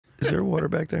Is there water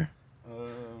back there?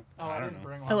 I didn't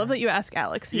bring I love that you ask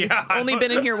Alex. He's only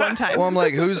been in here one time. Well, I'm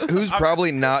like, who's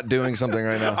probably not doing something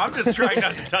right now? I'm just trying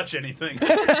not to touch anything.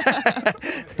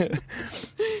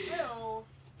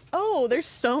 Oh, there's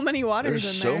so many waters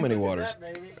There's in so there. many waters.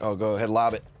 Oh, go ahead,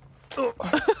 lob it.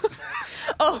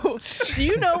 Oh, do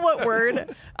you know what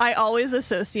word I always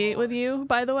associate with you,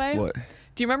 by the way? What?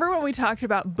 Do you remember when we talked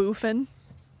about boofing?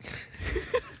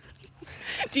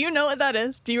 Do you know what that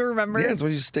is? Do you remember? Yeah, it's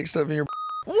when you stick stuff in your...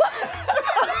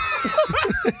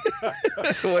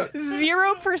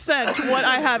 0% what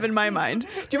I have in my mind. Do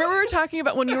you remember we were talking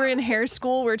about when you were in hair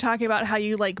school, we were talking about how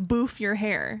you like boof your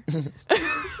hair?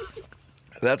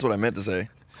 That's what I meant to say.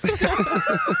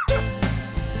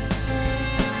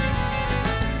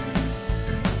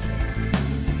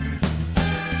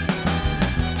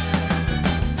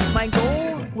 My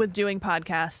goal with doing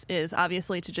podcasts is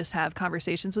obviously to just have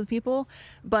conversations with people,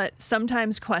 but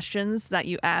sometimes questions that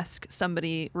you ask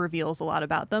somebody reveals a lot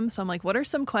about them. So I'm like, what are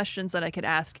some questions that I could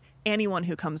ask anyone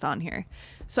who comes on here?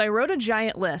 So I wrote a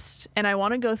giant list and I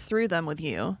want to go through them with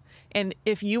you. And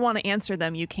if you want to answer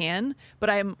them, you can, but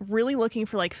I'm really looking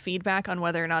for like feedback on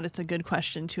whether or not it's a good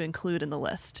question to include in the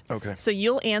list. Okay. So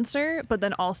you'll answer, but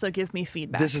then also give me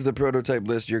feedback. This is the prototype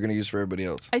list you're going to use for everybody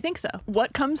else. I think so.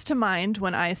 What comes to mind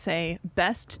when I say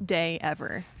best day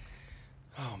ever?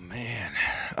 Oh, man.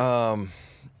 I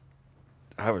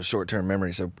have a short-term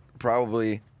memory, so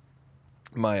probably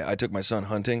I took my son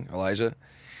hunting, Elijah,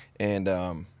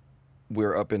 and we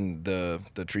were up in the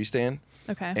tree stand.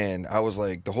 Okay. And I was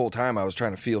like, the whole time I was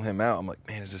trying to feel him out. I'm like,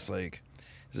 man, is this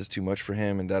too much for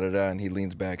him? And da-da-da. And he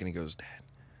leans back and he goes, Dad.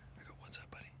 I go, what's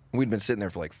up, buddy? And we'd been sitting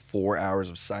there for like 4 hours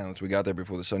of silence. We got there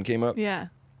before the sun came up. Yeah.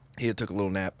 He had took a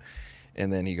little nap.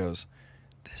 And then he goes,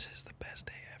 this is the best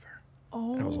day ever.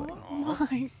 Oh, and I was like,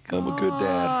 my God. I'm a good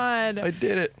dad. I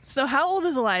did it. So how old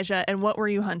is Elijah and what were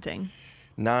you hunting?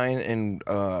 9, and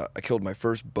I killed my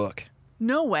first buck.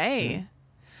 No way.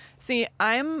 See,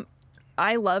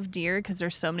 I love deer because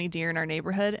there's so many deer in our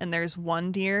neighborhood, and there's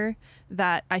one deer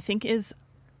that I think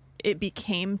it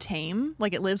became tame.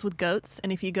 Like it lives with goats,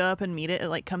 and if you go up and meet it, it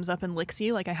like comes up and licks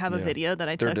you. Like I have a video that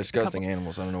I took. They're disgusting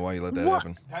animals. I don't know why you let that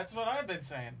happen. That's what I've been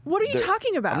saying. What are you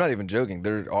talking about? I'm not even joking.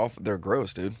 They're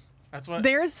gross, dude. That's what.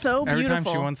 They're so Every beautiful.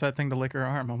 time she wants that thing to lick her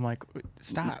arm, I'm like,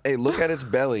 stop. Hey, look at its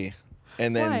belly,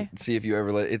 and then Why? see if you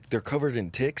ever let it. They're covered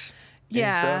in ticks. Yeah.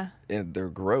 And stuff, and they're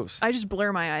gross. I just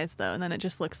blur my eyes though, and then it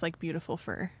just looks like beautiful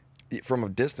fur. From a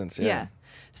distance, yeah. Yeah.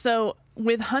 So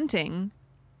with hunting,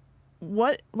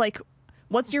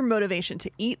 what's your motivation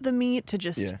to eat the meat, to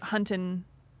just hunt and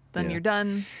then you're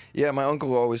done? Yeah, my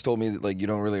uncle always told me that like you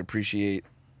don't really appreciate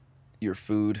your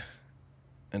food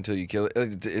until you kill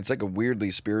it. It's like a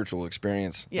weirdly spiritual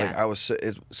experience. Yeah. Like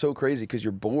it's so crazy because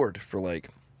you're bored for like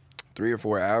 3 or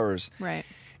 4 hours. Right.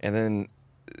 And then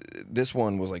this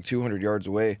one was like 200 yards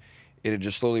away. It had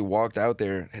just slowly walked out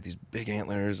there, had these big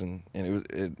antlers, and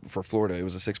for Florida, it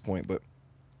was a 6-point, but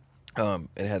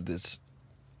it had this,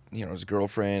 his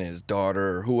girlfriend and his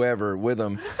daughter or whoever with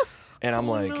him, and I'm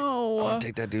like, no. I want to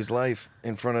take that dude's life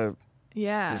in front of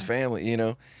Yeah. his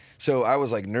family, So I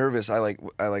was like nervous. I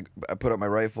put up my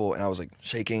rifle and I was like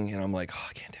shaking, and I'm like, oh,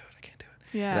 I can't do it.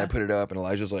 Yeah. And then I put it up, and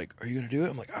Elijah's like, are you gonna do it?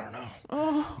 I'm like, I don't know.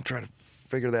 Oh. I'm trying to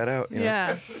figure that out.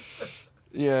 Yeah.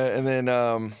 Yeah, and then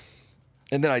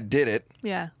I did it.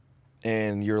 Yeah.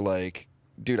 And you're like,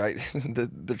 dude,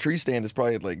 the tree stand is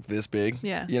probably like this big.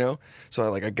 Yeah.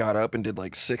 So I got up and did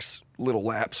like 6 little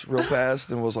laps real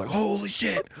fast and was like, holy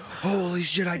shit,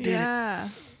 I did it. Yeah.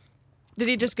 Did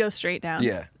he just go straight down?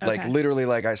 Yeah, like Okay. literally,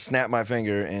 like I snapped my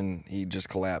finger and he just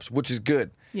collapsed, which is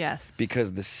good. Yes.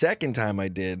 Because the second time I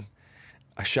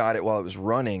shot it while it was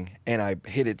running, and I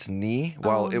hit its knee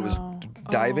while it was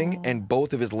diving, and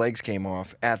both of his legs came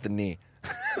off at the knee. I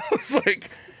was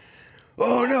like,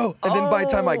 oh no. And then by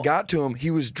the time I got to him, he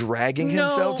was dragging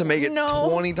himself to make it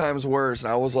 20 times worse.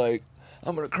 And I was like,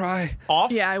 I'm going to cry.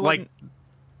 Off? Yeah, I wouldn't.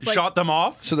 Shot them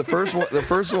off? So the first one,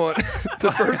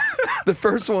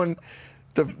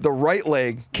 the right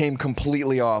leg came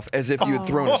completely off as if you had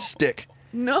thrown a stick.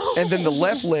 No. And then the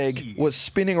left leg was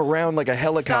spinning around like a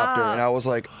helicopter. Stop. And I was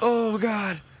like, oh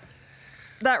God.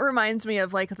 That reminds me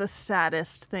of like the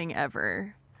saddest thing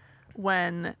ever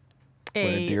when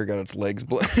a deer got its legs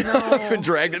off and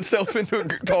dragged itself into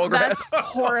tall grass. That's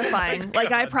horrifying.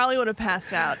 Like I probably would have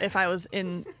passed out if I was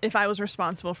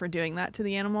responsible for doing that to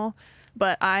the animal.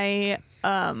 But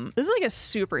this is like a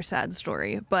super sad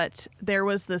story, but there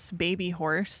was this baby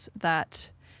horse that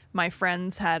my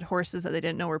friends had horses that they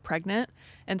didn't know were pregnant.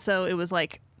 And so it was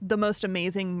like the most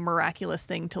amazing, miraculous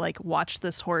thing to like watch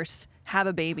this horse have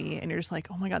a baby. And you're just like,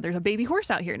 oh my God, there's a baby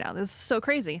horse out here now. This is so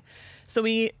crazy. So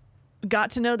we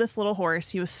got to know this little horse.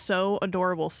 He was so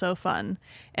adorable, so fun.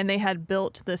 And they had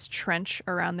built this trench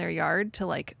around their yard to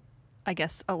like, I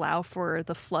guess, allow for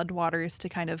the flood waters to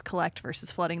kind of collect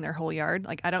versus flooding their whole yard.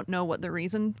 Like, I don't know what the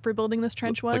reason for building this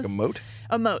trench was. Like a moat?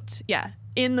 A moat, yeah.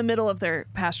 In the middle of their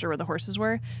pasture where the horses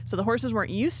were. So the horses weren't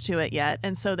used to it yet.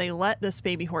 And so they let this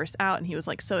baby horse out, and he was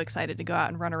like so excited to go out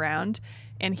and run around.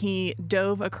 And he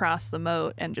dove across the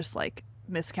moat and just like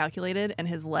miscalculated, and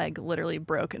his leg literally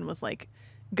broke and was like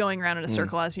going around in a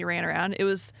circle as he ran around. It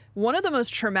was one of the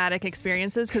most traumatic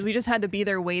experiences because we just had to be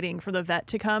there waiting for the vet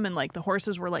to come, and like the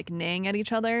horses were like neighing at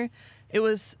each other. It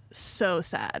was so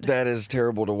sad. That is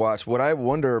terrible to watch. What I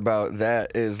wonder about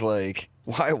that is like,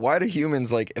 why do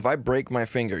humans, like, if I break my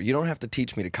finger, you don't have to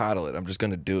teach me to coddle it. I'm just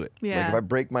going to do it. Yeah. Like, if I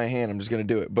break my hand, I'm just going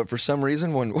to do it. But for some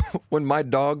reason, when my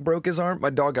dog broke his arm, my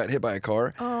dog got hit by a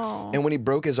car. Oh. And when he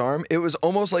broke his arm, it was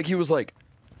almost like he was like,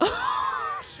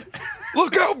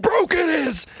 look how broke it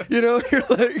is. You know, you're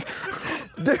like,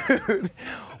 dude,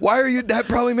 why are you, that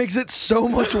probably makes it so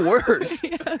much worse.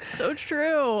 Yeah, it's so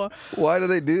true. Why do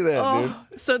they do that,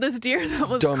 dude? So this deer that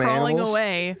was Dumb crawling animals.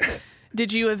 away,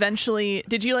 did you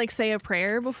like say a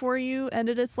prayer before you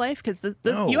ended its life? Because this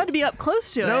No. you had to be up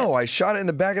close to it. No, I shot it in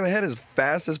the back of the head as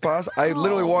fast as possible. I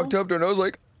literally walked up to it and I was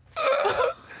like,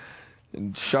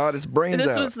 and shot its brains And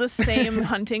this out. was the same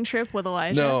hunting trip with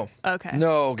Elijah? No. Okay.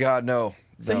 No, God, no.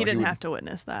 So No, he didn't would- have to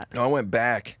witness that. No, I went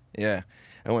back. Yeah.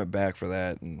 I went back for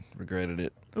that and regretted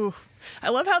it. Oof. I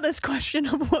love how this question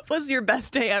of what was your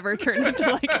best day ever turned into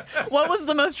like, what was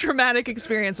the most traumatic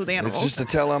experience with animals? It's just a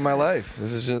tell on my life.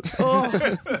 This is just. Oh.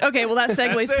 Okay, well that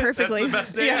segues That's it. perfectly.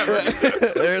 That's the best day ever.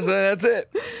 That's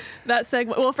it. That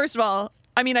segue. Well, first of all,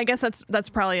 I mean, I guess that's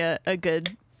probably a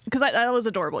good, because that was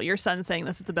adorable. Your son saying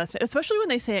this is the best day, especially when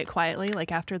they say it quietly,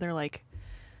 like after they're like,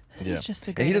 this is just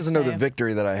the greatest And he doesn't know the day.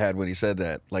 victory that I had when he said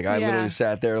that. Like, I Yeah. literally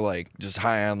sat there, like, just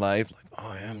high on life. Like, oh,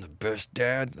 I am the best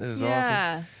dad. This is awesome.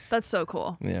 Yeah, that's so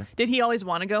cool. Yeah. Did he always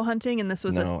want to go hunting, and this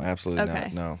was No, absolutely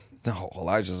Okay. not. No,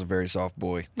 Elijah's a very soft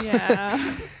boy.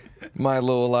 Yeah, My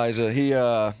little Elijah,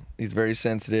 he's very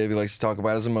sensitive. He likes to talk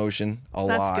about his emotion a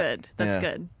lot. that's good. That's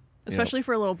Yeah. good, especially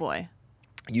for a little boy.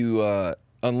 You,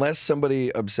 unless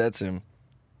somebody upsets him,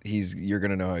 you're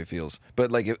gonna know how he feels.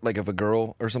 But like if a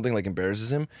girl or something like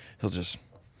embarrasses him, he'll just,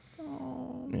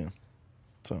 yeah.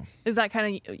 So Is that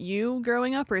kind of you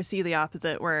growing up, or is he the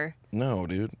opposite? Where no,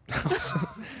 dude.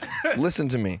 Listen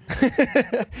to me.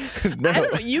 I No.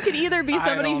 don't know. You could either be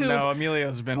somebody I don't who know.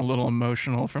 Emilio's been a little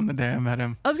emotional from the day I met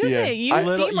him. I was gonna Yeah. say you I-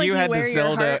 seem like you you had wear the your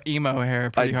Zelda heart. emo hair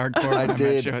pretty hardcore. when I met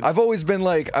did. you. I've always been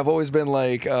like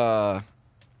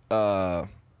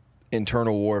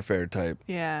internal warfare type.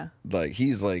 Yeah, Like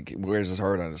he's like wears his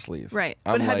heart on his sleeve. right.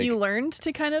 I'm But have like, you learned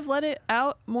to kind of let it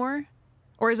out more,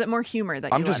 or is it more humor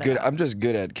that you I'm just let good. it out? I'm just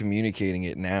good at communicating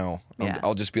it now. Yeah.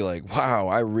 I'll just be like, "Wow,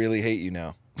 I really hate you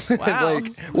now." Wow.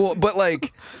 Like, well, but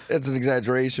like, it's an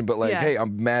exaggeration. But like, Yeah. hey,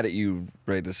 I'm mad at you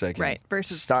right this second. Right,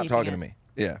 versus stop keeping talking it. to me.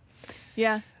 Yeah,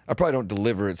 Yeah, I probably don't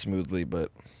deliver it smoothly, but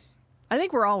I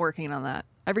think we're all working on that.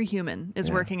 Every human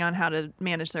is working on how to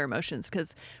manage their emotions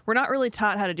because we're not really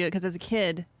taught how to do it. Because as a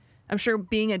kid, I'm sure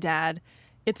being a dad,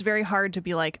 it's very hard to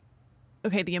be like,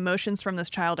 okay, the emotions from this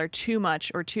child are too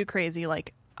much or too crazy.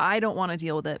 Like, I don't want to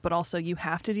deal with it, but also you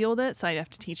have to deal with it. So I have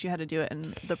to teach you how to do it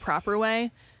in the proper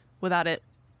way without it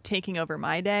taking over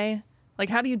my day. Like,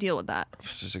 how do you deal with that?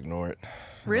 just ignore it.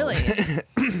 Really?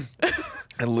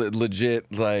 And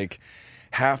legit, like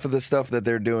half of the stuff that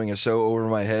they're doing is so over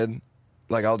my head.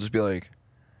 Like I'll just be like,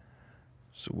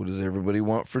 "So what does everybody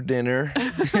want for dinner?"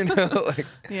 You know, like.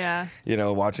 Yeah. You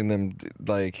know, watching them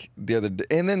like the other day.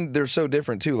 And then they're so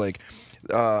different too. Like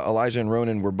Elijah and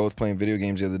Ronan were both playing video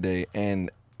games the other day, and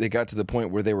they got to the point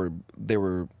where they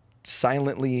were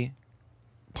silently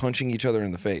punching each other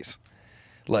in the face.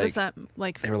 What Like is that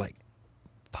like? they were like,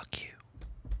 "Fuck you."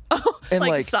 Oh, And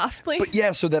like softly? But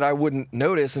yeah, so that I wouldn't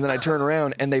notice, and then I turn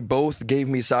around and they both gave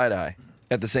me side eye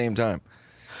at the same time.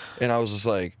 And I was just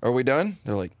like, "Are we done?"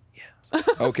 They're like, "Yeah."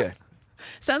 Okay.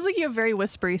 Sounds like you have very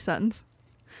whispery sons.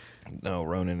 No,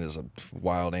 Ronan is a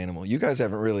wild animal. You guys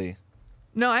haven't really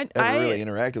No, ever really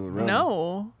interacted with Ronan.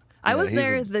 No. I Yeah, was he's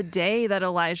there a- the day that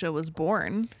Elijah was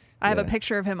born. I have a Yeah.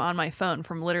 picture of him on my phone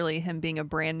from literally him being a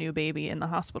brand new baby in the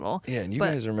hospital. Yeah, and you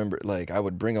But- guys remember, like, I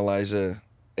would bring Elijah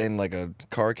in, like, a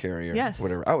car carrier. Yes.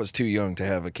 Whatever. I was too young to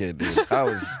have a kid, dude. I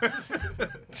was,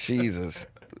 Jesus.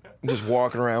 I'm just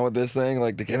walking around with this thing,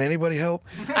 like, can anybody help?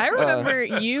 I remember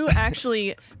you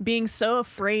actually being so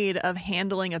afraid of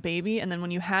handling a baby, and then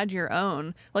when you had your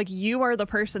own, like you are the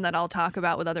person that I'll talk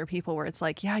about with other people where it's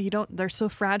like, yeah, they're so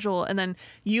fragile, and then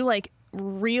you like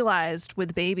realized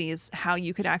with babies how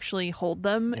you could actually hold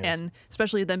them, and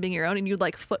especially them being your own, and you'd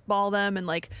like football them and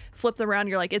like flip them around.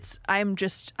 You're like,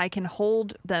 I can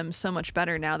hold them so much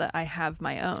better now that I have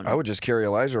my own. I would just carry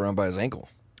Elijah around by his ankle,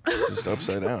 just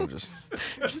upside down, just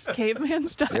caveman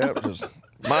style. yeah, just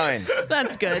mine.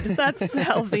 That's good. That's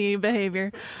healthy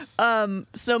behavior.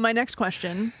 So my next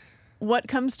question, what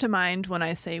comes to mind when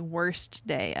I say worst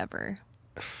day ever?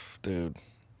 Dude,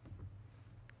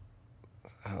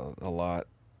 a lot.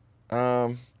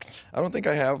 I don't think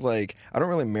I have like, I don't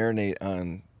really marinate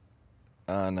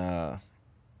on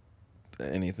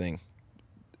anything.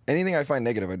 Anything I find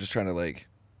negative, I just try to like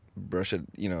brush it,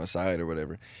 aside or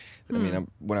whatever. I mean,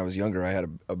 when I was younger, I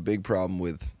had a big problem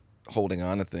with holding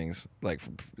on to things. Like,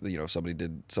 if somebody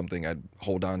did something, I'd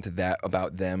hold on to that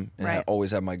about them, and I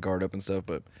always have my guard up and stuff.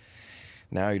 But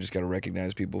now you just got to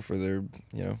recognize people for their,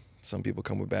 some people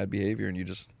come with bad behavior, and you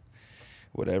just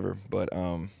whatever. But I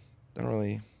don't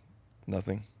really,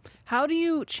 nothing. How do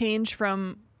you change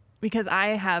from, because I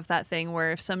have that thing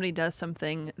where if somebody does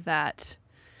something that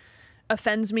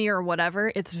offends me or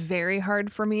whatever, it's very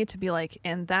hard for me to be like,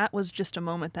 and that was just a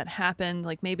moment that happened.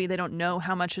 Like, maybe they don't know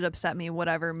how much it upset me,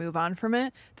 whatever, move on from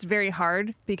it. It's very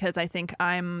hard because I think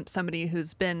I'm somebody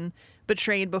who's been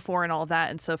betrayed before and all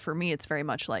that. And so for me, it's very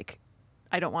much like,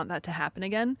 I don't want that to happen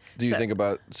again. Do you think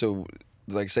about,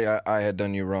 like, say I had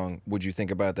done you wrong, would you think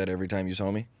about that every time you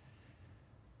saw me?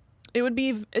 It would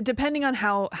be depending on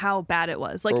how bad it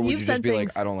was. Like, or would you've you said just be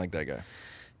things, like, I don't like that guy?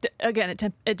 Again,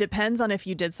 it depends on if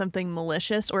you did something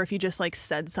malicious or if you just like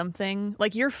said something.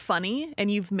 Like, you're funny and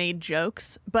you've made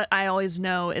jokes, but I always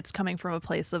know it's coming from a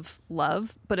place of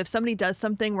love. But if somebody does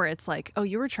something where it's like, oh,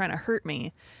 you were trying to hurt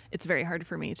me, it's very hard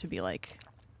for me to be like,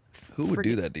 who would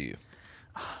do that to you?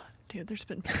 Dude, there's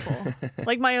been people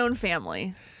like my own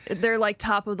family. They're like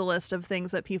top of the list of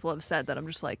things that people have said that I'm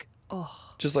just like, oh.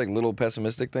 Just like little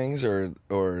pessimistic things, or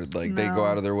like they go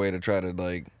out of their way to try to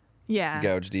like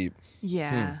gouge deep.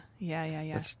 Yeah.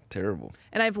 That's terrible.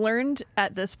 And I've learned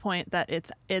at this point that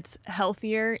it's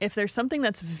healthier if there's something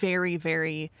that's very,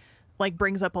 very like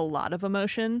brings up a lot of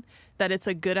emotion, that it's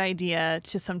a good idea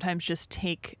to sometimes just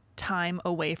take time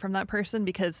away from that person,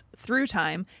 because through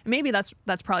time, and maybe that's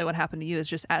probably what happened to you, is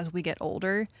just as we get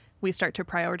older, we start to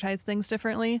prioritize things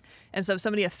differently. And so if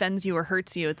somebody offends you or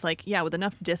hurts you, it's like, with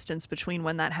enough distance between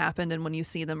when that happened and when you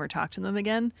see them or talk to them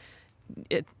again,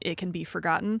 it can be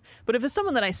forgotten. But if it's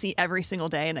someone that I see every single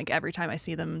day and like every time I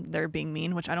see them, they're being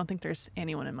mean, which I don't think there's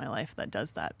anyone in my life that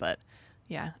does that. But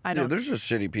I don't. Yeah, there's just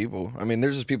shitty people. I mean,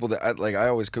 there's just people that I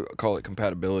always call it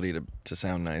compatibility to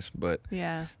sound nice, but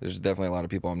there's definitely a lot of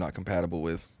people I'm not compatible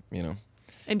with,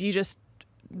 And do you just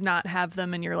not have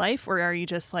them in your life, or are you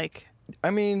just like? I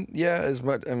mean, as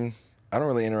much. I mean, I don't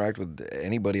really interact with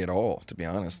anybody at all, to be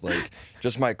honest. Like,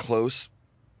 just my close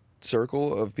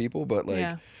circle of people, but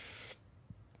like.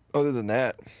 Other than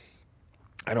that,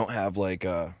 I don't have like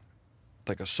a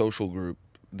social group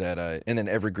that and then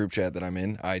every group chat that I'm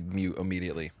in, I mute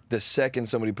immediately. The second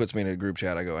somebody puts me in a group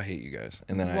chat, I go, I hate you guys.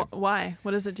 And then why?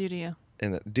 What does it do to you?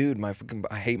 And dude,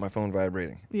 I hate my phone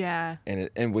vibrating. Yeah.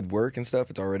 And with work and stuff,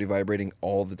 it's already vibrating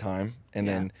all the time. And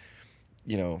then,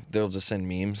 they'll just send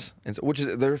memes, and so,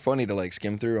 they're funny to like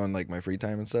skim through on like my free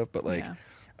time and stuff. But like,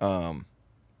 I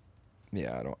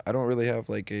don't really have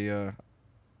like a.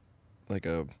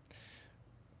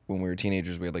 When we were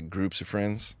teenagers, we had like groups of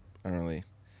friends. I'm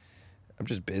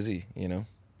just busy,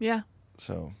 Yeah.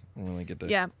 So I don't really get to.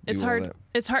 Yeah, it's hard.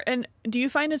 It's hard. And do you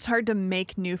find it's hard to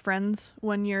make new friends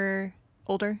when you're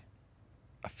older?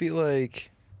 I feel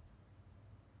like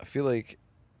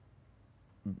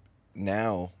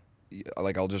now,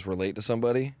 like, I'll just relate to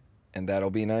somebody, and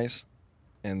that'll be nice,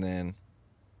 and then.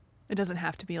 It doesn't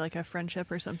have to be like a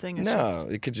friendship or something.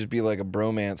 It could just be like a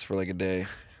bromance for like a day.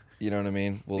 You know what I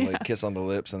mean? We'll like kiss on the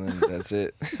lips, and then that's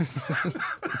it.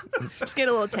 Just get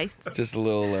a little taste. Just a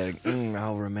little like,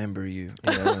 I'll remember you.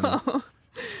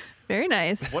 Very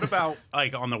nice. What about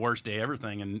like on the worst day ever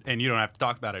thing? And you don't have to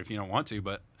talk about it if you don't want to,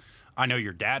 but I know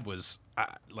your dad was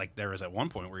like, there was at one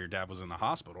point where your dad was in the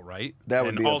hospital, right? That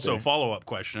would be also follow-up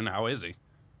question: how is he?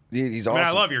 He's awesome. I mean,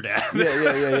 I love your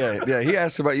dad. Yeah. He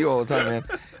asks about you all the time,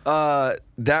 man.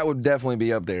 That would definitely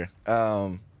be up there.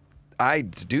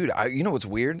 You know what's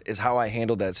weird is how I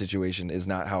handled that situation is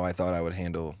not how I thought I would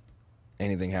handle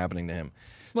anything happening to him.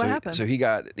 What happened? So he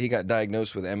got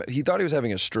diagnosed with MS. He thought he was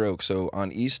having a stroke. So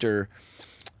on Easter,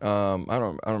 I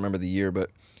don't remember the year, but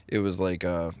it was like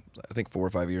I think 4 or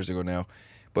 5 years ago now.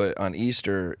 But on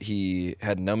Easter, he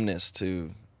had numbness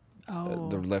to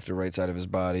the left or right side of his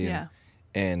body.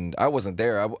 And I wasn't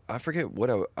there. I forget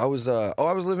what I was. I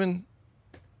was living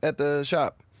at the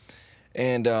shop,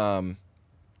 and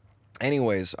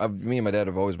anyways, me and my dad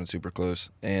have always been super close,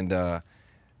 and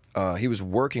he was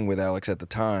working with Alex at the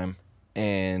time,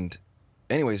 and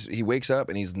anyways, he wakes up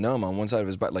and he's numb on one side of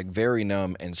his body, like very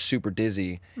numb and super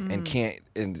dizzy, and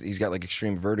he's got like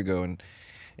extreme vertigo. And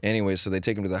anyways, so they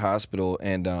take him to the hospital,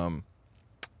 and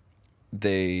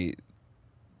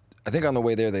I think on the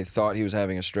way there they thought he was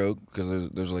having a stroke because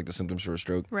those are like the symptoms for a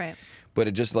stroke. Right. But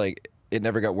it just like, it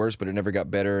never got worse, but it never got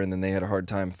better, and then they had a hard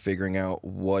time figuring out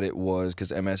what it was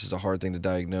because MS is a hard thing to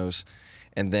diagnose.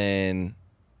 And then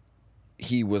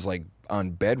he was like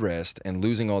on bed rest and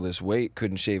losing all this weight,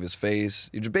 couldn't shave his face.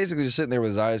 He was basically just sitting there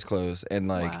with his eyes closed. And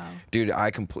like, wow. dude,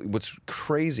 what's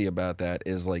crazy about that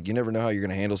is like, you never know how you're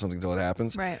gonna handle something until it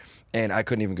happens. Right. And I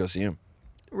couldn't even go see him.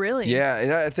 Really? Yeah,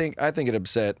 and I think it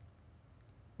upset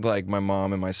like my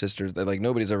mom and my sisters. That like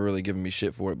nobody's ever really given me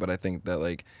shit for it, but I think that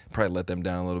like probably let them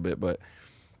down a little bit. But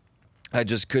I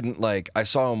just couldn't, like, I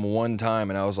saw him one time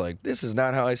and I was like, this is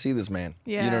not how I see this man.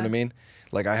 Yeah. You know what I mean?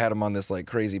 Like, I had him on this like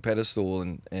crazy pedestal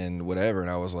and whatever, and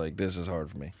I was like, this is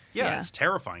hard for me. Yeah, Yeah. it's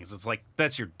terrifying. 'Cause it's like,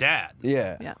 that's your dad.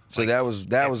 Yeah. Yeah. So Like, that was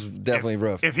definitely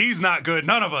rough. If he's not good,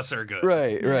 none of us are good.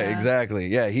 Right, Yeah. exactly.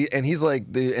 Yeah, he's like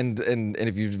and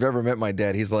if you've ever met my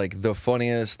dad, he's like the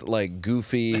funniest, like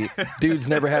goofy dude's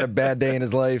never had a bad day in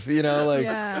his life, you know, like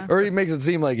Yeah. or he makes it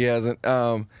seem like he hasn't.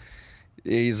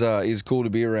 He's cool to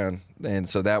be around, and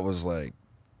so that was like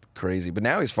crazy. But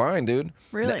now he's fine, dude.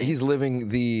 Really? He's living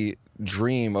the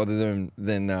dream other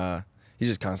than he's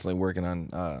just constantly working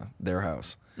on their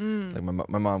house. Like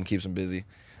my mom keeps him busy.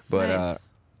 But Nice.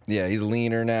 yeah, he's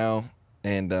leaner now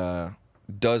and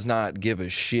does not give a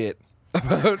shit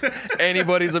about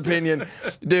anybody's opinion.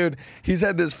 Dude, he's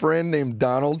had this friend named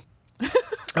Donald.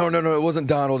 Oh, no, it wasn't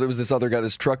Donald. It was this other guy,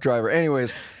 this truck driver.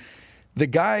 Anyways, the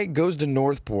guy goes to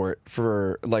Northport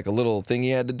for like a little thing he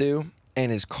had to do,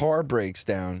 and his car breaks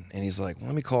down, and he's like,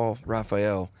 let me call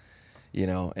Raphael, you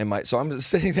know. And so I'm just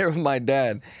sitting there with my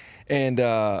dad, and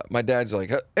my dad's like,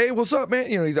 hey, what's up,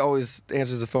 man? You know, he always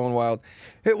answers the phone wild.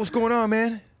 Hey, what's going on,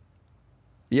 man?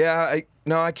 Yeah,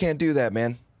 I can't do that,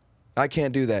 man. I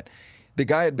can't do that. The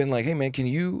guy had been like, hey, man, can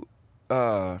you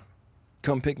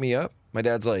come pick me up? My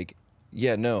dad's like,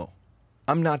 yeah, no,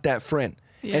 I'm not that friend.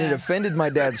 And it Yeah. offended my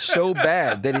dad so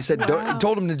bad that he said, Wow.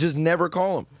 told him to just never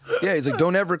call him. Yeah, he's like,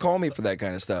 don't ever call me for that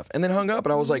kind of stuff. And then hung up,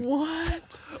 and I was like,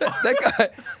 What?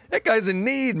 that guy's in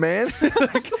need, man.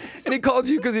 Like, and he called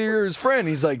you because you're his friend.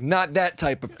 He's like, not that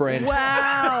type of friend.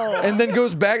 Wow. And then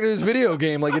goes back to his video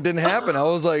game like it didn't happen. I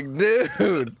was like,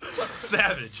 dude.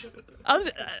 Savage.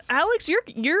 Alex,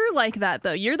 you're like that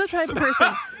though. You're the type of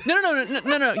person.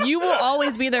 No. You will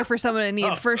always be there for someone in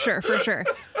need, for sure.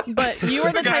 But you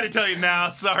are the I got to type. tell you now.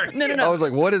 Sorry. No. I was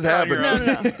like, what is happening?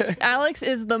 No. Alex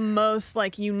is the most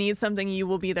like, you need something, you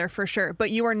will be there for sure. But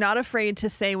you are not afraid to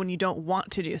say when you don't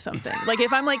want to do something. Like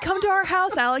if I'm like, come to our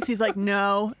house, Alex, he's like,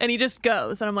 no, and he just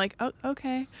goes, and I'm like, oh,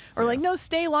 okay. Or like, no,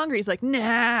 stay longer. He's like, nah,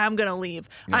 I'm gonna leave.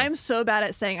 Yeah. I'm so bad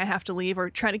at saying I have to leave or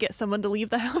trying to get someone to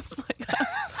leave the house. Like,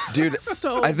 Dude,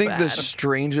 so I think the bad.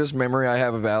 strangest memory I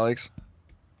have of Alex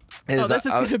is this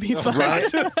is gonna be fun.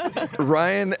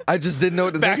 Ryan, I just didn't know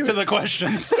what to Back think to of the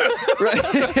questions.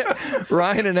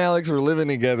 Ryan and Alex were living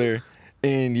together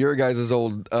in your guys'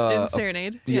 old in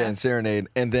Serenade. yeah, in Serenade.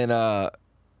 And then I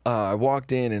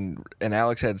walked in and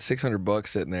Alex had $600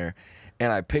 sitting there,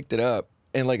 and I picked it up,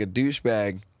 and like a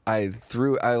douchebag, I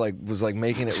was like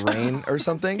making it rain or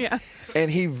something. Yeah. And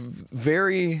he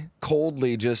very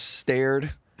coldly just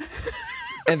stared.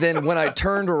 And then when I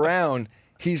turned around,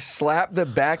 he slapped the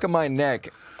back of my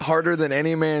neck harder than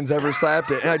any man's ever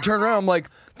slapped it. And I turned around, I'm like,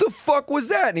 the fuck was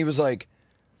that? And he was like,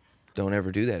 don't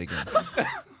ever do that again.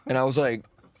 And I was like,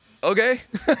 okay.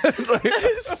 It's like, That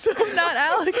is so not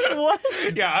Alex. What?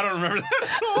 Yeah, I don't remember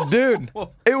that at all. dude,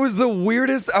 it was the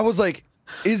weirdest. I was like,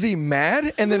 is he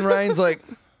mad? And then Ryan's like,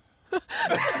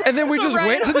 and then we just Ryan-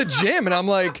 went to the gym, and I'm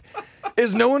like,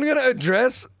 is no one gonna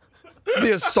address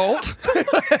the assault?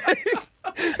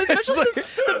 Especially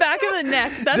the back of the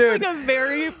neck. That's Dude. like a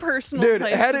very personal Dude,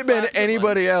 place had to it been slap someone.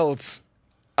 anybody else,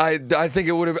 I think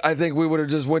it would have. I think we would have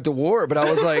just went to war. But I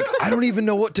was like, I don't even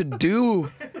know what to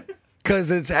do, because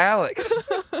it's Alex,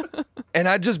 and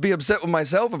I'd just be upset with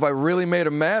myself if I really made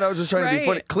him mad. I was just trying to be Right.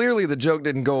 funny. Clearly, the joke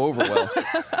didn't go over well.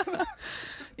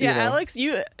 Yeah,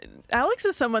 you know. Alex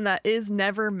is someone that is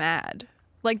never mad.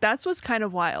 Like that's what's kind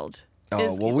of wild. Oh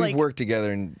is, well, we've like, worked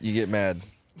together, and you get mad.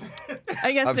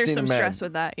 I guess I've there's seen some him mad. stress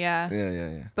with that. Yeah.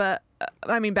 Yeah. But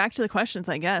I mean, back to the questions.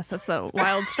 I guess that's a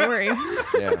wild story.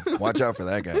 Yeah, watch out for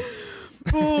that guy.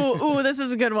 Ooh, this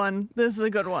is a good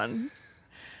one.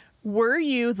 Were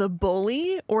you the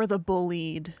bully or the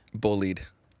bullied? Bullied.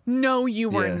 No, you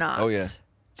were Yeah. not. Oh, yeah.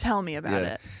 Tell me about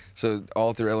it. So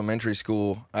all through elementary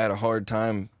school, I had a hard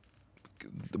time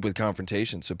with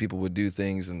confrontation. So people would do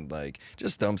things and like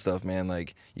just dumb stuff, man.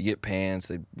 Like you get pants,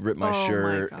 they rip my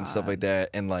shirt and stuff like that.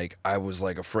 And like I was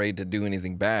like afraid to do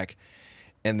anything back.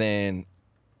 And then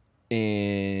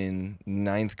in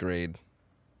ninth grade,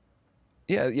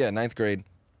 ninth grade,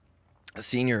 a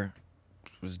senior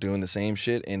was doing the same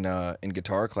shit in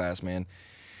guitar class, man.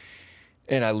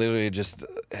 And I literally just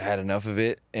had enough of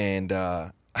it. And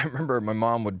I remember my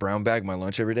mom would brown bag my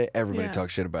lunch every day. Everybody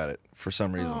talked shit about it for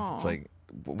some reason. It's like,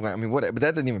 I mean, what? But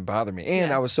that didn't even bother me.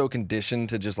 And I was so conditioned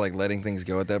to just like letting things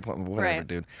go at that point. Whatever,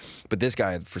 dude. But this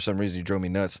guy, for some reason, he drove me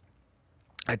nuts.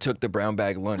 I took the brown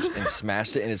bag lunch and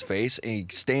smashed it in his face. And he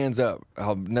stands up.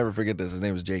 I'll never forget this. His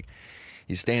name was Jake.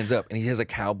 He stands up and he has a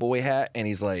cowboy hat and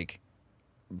he's like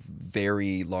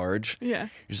very large. Yeah.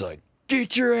 He's like,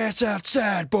 "Get your ass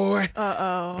outside, boy."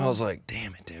 Uh-oh. And I was like,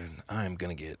 damn it, dude. I'm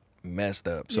going to get messed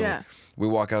up. So we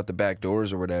walk out the back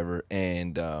doors or whatever.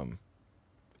 And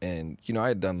you know, I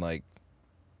had done like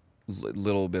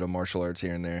little bit of martial arts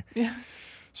here and there. Yeah.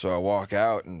 So I walk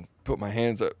out and put my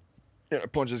hands up and I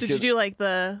punch this kid. Did you do like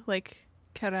the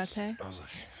karate? I was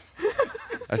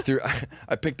like,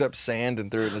 I picked up sand and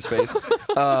threw it in his face.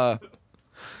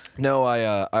 No,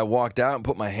 I walked out and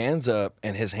put my hands up,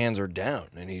 and his hands are down,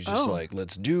 and he's just like,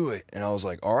 "Let's do it." And I was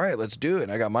like, "All right, let's do it."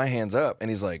 And I got my hands up, and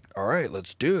he's like, "All right,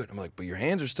 let's do it." I'm like, "But your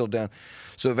hands are still down."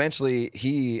 So eventually,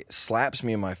 he slaps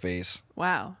me in my face.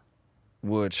 Wow.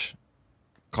 Which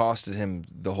costed him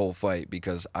the whole fight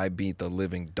because I beat the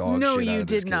living dog shit out of this kid. No, you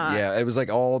did not. Yeah, it was like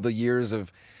all the years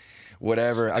of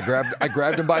whatever. I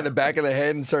grabbed him by the back of the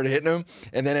head and started hitting him,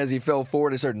 and then as he fell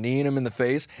forward, I started kneeing him in the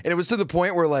face, and it was to the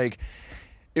point where like.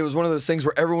 It was one of those things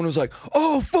where everyone was like,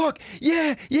 "Oh, fuck,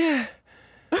 yeah, yeah."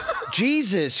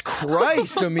 Jesus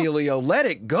Christ, Emilio, let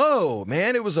it go,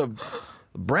 man. It was a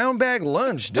brown bag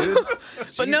lunch, dude.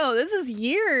 But no, this is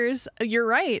years. You're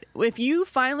right. If you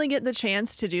finally get the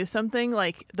chance to do something,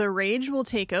 like the rage will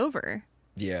take over.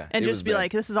 Yeah. And just be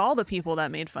like, this is all the people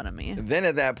that made fun of me. And then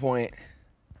at that point,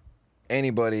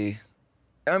 anybody,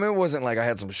 I mean, it wasn't like I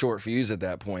had some short fuse at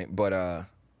that point, but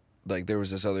like there was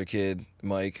this other kid,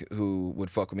 Mike, who would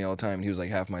fuck with me all the time, and he was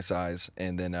like half my size.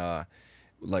 And then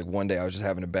like one day I was just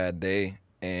having a bad day,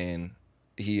 and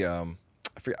he I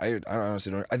don't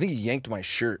honestly know. I think he yanked my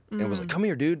shirt and was like, "Come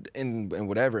here, dude," and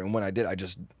whatever. And when I did, I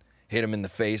just hit him in the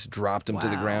face, dropped him to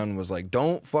the ground, and was like,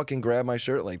 "Don't fucking grab my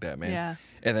shirt like that, man." Yeah.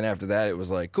 And then after that, it was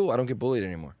like, cool, I don't get bullied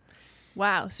anymore.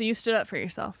 Wow. So you stood up for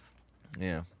yourself.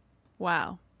 Yeah.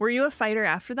 Wow. Were you a fighter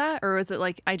after that, or was it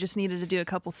like I just needed to do a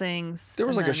couple things? There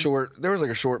was like a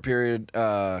short period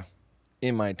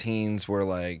in my teens where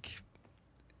like,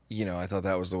 you know, I thought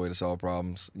that was the way to solve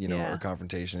problems, you know, or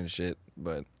confrontation and shit.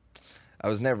 But I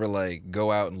was never like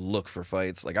go out and look for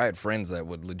fights. Like I had friends that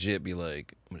would legit be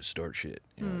like, "I'm gonna start shit."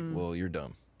 You know, like, well, you're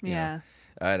dumb. You know?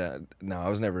 No, I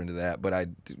was never into that, but I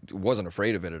wasn't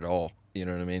afraid of it at all. You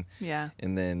know what I mean? Yeah.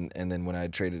 And then when I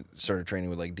started training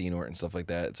with like D Nort and stuff like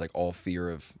that, it's like all fear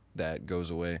of that goes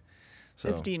away. So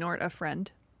Is D Nort a friend?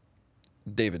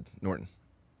 David Norton.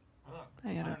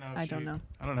 I don't know.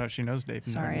 I don't know if she knows Dave.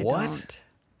 Sorry, What? I don't.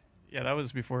 Yeah, that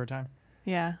was before her time.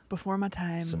 Yeah, before my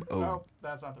time. Oh,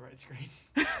 that's not the right screen.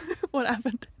 What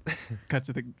happened? Cut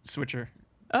to the switcher.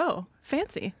 Oh,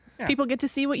 fancy. Yeah. People get to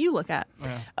see what you look at.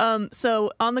 Yeah.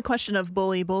 So on the question of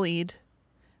bullied,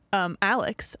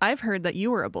 Alex, I've heard that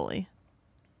you were a bully.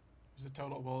 He was a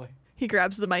total bully. He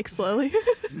grabs the mic slowly.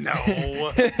 No.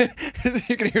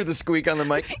 You can hear the squeak on the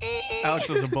mic. Alex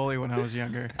was a bully when I was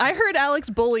younger. I heard Alex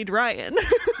bullied Ryan.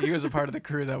 He was a part of the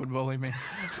crew that would bully me.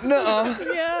 No.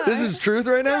 Yeah. This is truth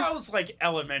right now? That was like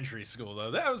elementary school,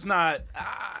 though. That was not.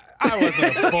 I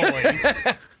wasn't a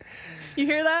bully. You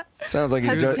hear that? Sounds like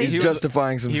he's Hesitation.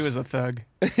 justifying some. He was a thug.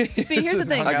 See, here's the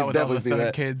thing. I Hung out could with all the definitely see thug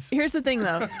that. kids. Here's the thing,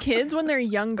 though. Kids, when they're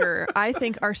younger, I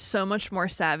think are so much more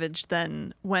savage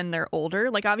than when they're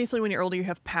older. Like, obviously, when you're older, you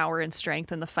have power and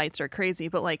strength, and the fights are crazy.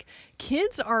 But, like,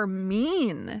 kids are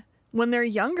mean when they're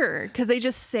younger because they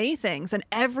just say things, and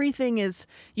everything is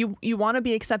you want to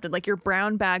be accepted. Like your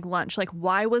brown bag lunch. Like,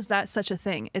 why was that such a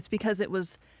thing? It's because it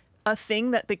was a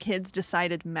thing that the kids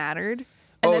decided mattered,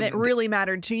 and then it really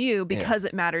mattered to you because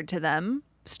it mattered to them.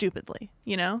 Stupidly,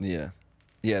 you know?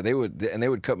 Yeah, they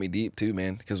would cut me deep too,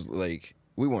 man, because like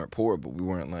we weren't poor, but we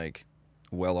weren't like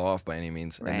well off by any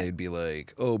means. Right. And they'd be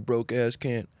like, "Oh, broke ass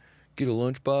can't get a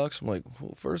lunchbox." I'm like,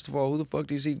 well, first of all, who the fuck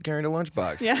do you see carrying a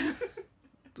lunchbox? Yeah.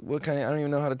 What kind of? I don't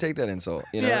even know how to take that insult,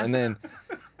 you know. Yeah.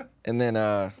 And then,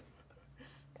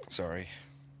 sorry.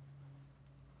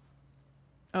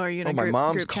 Oh, are you gonna? My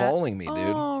mom's group chat? calling me, dude.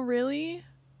 Oh, really?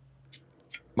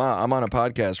 Ma, I'm on a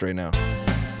podcast right now.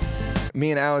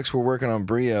 me and Alex were working on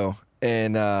Brio,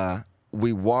 and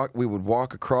we would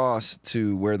walk across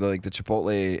to where the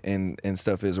Chipotle and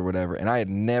stuff is or whatever. And I had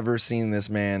never seen this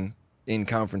man in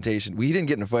confrontation. We didn't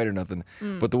get in a fight or nothing,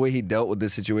 but the way he dealt with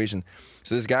this situation.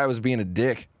 So this guy was being a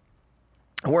dick.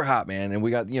 And we're hot, man, and we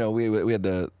got, we had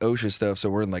the OSHA stuff, so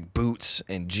we're in like boots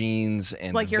and jeans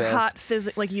and Like you're vest. hot,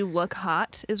 like you look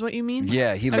hot, is what you mean?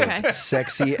 Yeah, he looked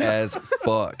sexy as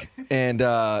fuck, and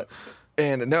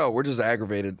no, we're just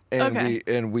aggravated,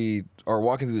 and we are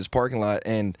walking through this parking lot,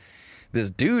 and this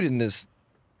dude in this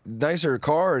nicer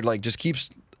car like just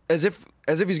keeps as if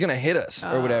he's gonna hit us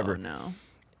or whatever. No.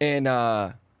 And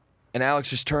Alex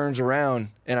just turns around,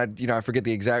 and I forget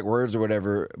the exact words or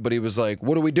whatever, but he was like,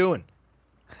 "What are we doing?"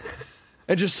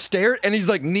 And just stared, and he's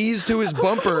like knees to his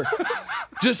bumper,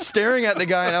 just staring at the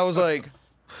guy, and I was like,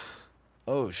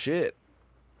 "Oh shit,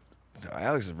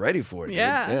 Alex is ready for it."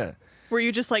 Yeah. Dude. Yeah. Were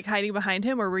you just like hiding behind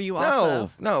him, or were you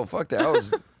also? No, fuck that. I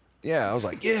was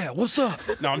like, "Yeah, what's up?"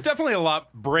 No, I'm definitely a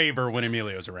lot braver when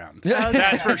Emilio's around.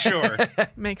 That's for sure.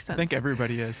 Makes sense. I think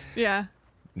everybody is. Yeah.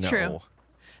 No. True.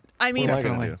 I mean, What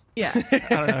am I gonna do? yeah. I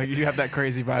don't know. You have that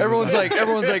crazy vibe. Everyone's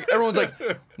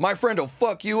like, "My friend will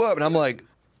fuck you up," and I'm like,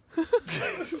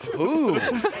 "Ooh,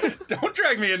 Don't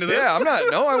drag me into this. yeah, I'm not.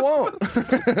 No, I won't."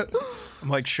 I'm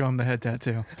like, show him the head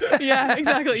tattoo. Yeah,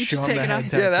 exactly. You Show just him take the it off.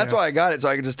 head tattoo. Yeah, that's why I got it, so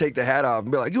I could just take the hat off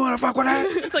and be like, "You want to fuck with that?"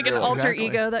 It's like an alter Exactly.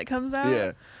 ego that comes out.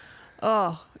 Yeah.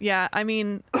 Oh, yeah. I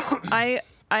mean, I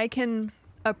can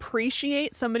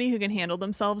appreciate somebody who can handle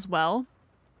themselves well,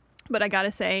 but I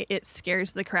gotta say, it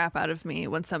scares the crap out of me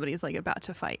when somebody's like about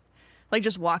to fight. Like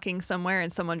just walking somewhere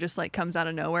and someone just like comes out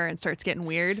of nowhere and starts getting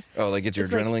weird. Oh, like get your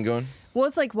It's like- adrenaline going? Well,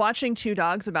 it's like watching two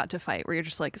dogs about to fight where you're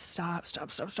just like, stop.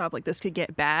 Like this could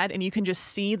get bad. And you can just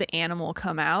see the animal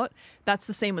come out. That's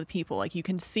the same with people. Like you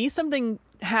can see something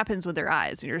happens with their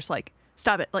eyes and you're just like,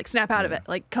 stop it. Like snap out of it.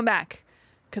 Like come back.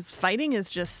 Because fighting is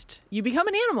just, you become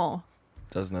an animal.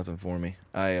 Does nothing for me.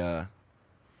 I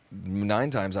 9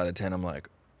 times out of 10, I'm like,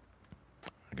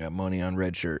 I got money on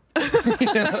red shirt.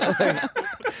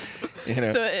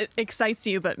 So it excites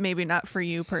you, but maybe not for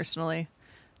you personally.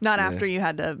 Not after you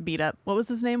had to beat up. What was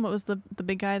his name? What was the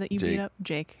big guy that you Jake. beat up?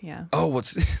 Jake, yeah. Oh,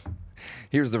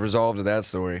 here's the resolve to that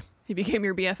story. He became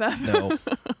your BFF. No.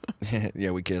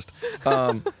 Yeah, we kissed.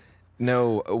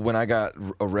 No, when I got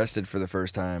arrested for the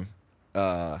first time,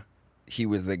 he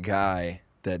was the guy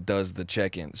that does the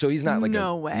check-in. So he's not like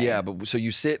No way. Yeah, but so you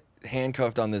sit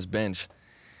handcuffed on this bench,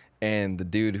 and the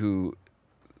dude who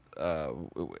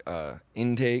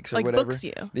intakes or Like whatever. books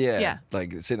you. Yeah, Yeah.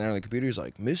 like sitting there on the computer, he's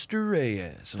like, "Mr.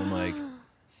 Reyes," and I'm like,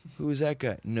 "Who is that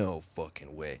guy?" No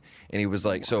fucking way. And he was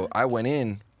like, so I went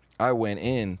in.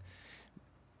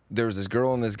 There was this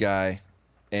girl and this guy,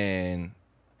 and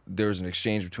there was an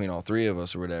exchange between all three of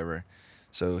us or whatever.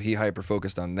 So he hyper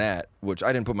focused on that, which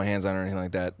I didn't put my hands on or anything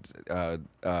like that.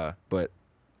 But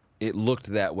it looked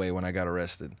that way when I got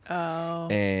arrested. Oh.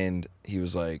 And he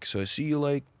was like, "So I see you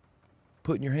like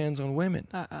putting your hands on women."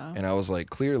 Uh-oh. And I was like,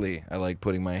 "Clearly, I like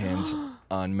putting my hands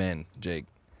on men, Jake."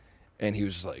 And he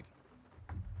was just like,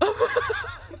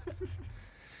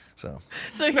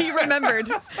 So he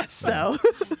remembered. So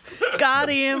got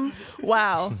him.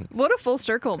 Wow. What a full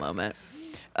circle moment.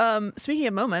 Speaking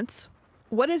of moments,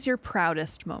 what is your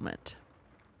proudest moment?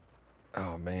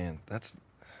 Oh man,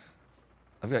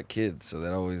 I've got kids, so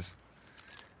that always.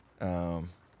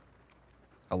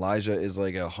 Elijah is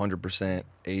like 100%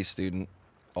 A student,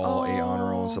 all A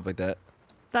honor roll and stuff like that.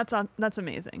 That's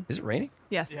amazing. Is it raining?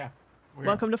 Yes. Yeah.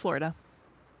 Welcome to Florida.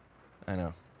 I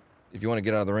know. If you want to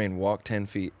get out of the rain, walk 10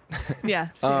 feet. Yeah,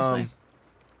 seriously.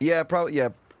 Yeah, probably. Yeah.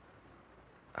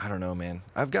 I don't know, man.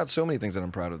 I've got so many things that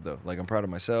I'm proud of, though. Like, I'm proud of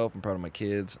myself. I'm proud of my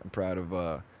kids. I'm proud of,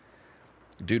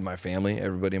 my family.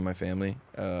 Everybody in my family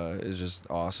is just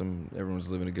awesome. Everyone's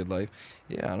living a good life.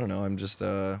 Yeah, I don't know. I'm just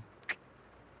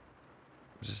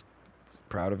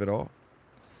proud of it all.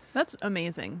 That's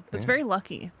amazing. That's Yeah. very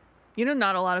lucky. You know,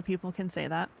 not a lot of people can say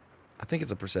that. I think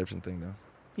it's a perception thing, though.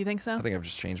 You think so? I think I've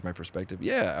just changed my perspective.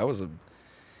 Yeah, I was a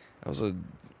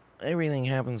everything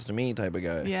happens to me type of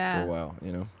guy Yeah. for a while,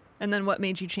 you know. And then what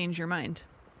made you change your mind?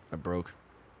 I broke.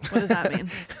 What does that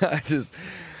mean?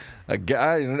 I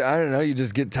don't know, you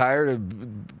just get tired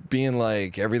of being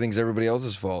like everything's everybody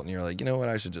else's fault, and you're like, you know what,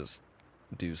 I should just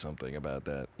do something about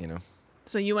that, you know.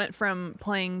 So you went from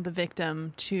playing the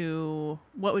victim to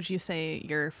what would you say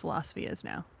your philosophy is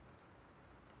now?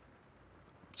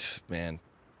 Man,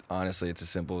 honestly, it's as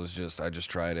simple as I just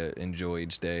try to enjoy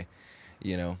each day,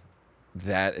 you know.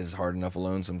 That is hard enough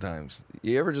alone sometimes.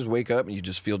 You ever just wake up and you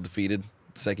just feel defeated?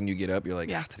 The second you get up, you're like,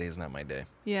 Yeah. today's not my day.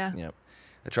 Yeah. Yep.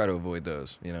 I try to avoid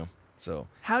those, you know. So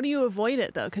how do you avoid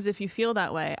it though? Because if you feel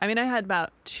that way, I mean, I had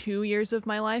about 2 years of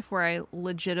my life where I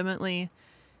legitimately,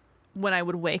 when I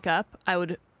would wake up, I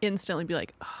would instantly be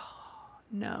like, oh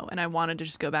no, and I wanted to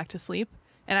just go back to sleep.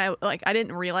 And I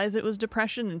didn't realize it was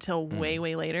depression until way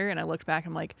later. And I looked back,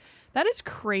 and I'm like, that is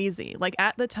crazy. Like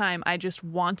at the time, I just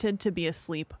wanted to be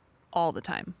asleep all the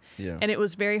time. Yeah. And it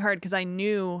was very hard because I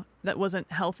knew that wasn't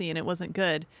healthy and it wasn't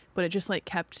good, but it just like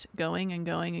kept going and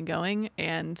going and going.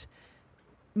 And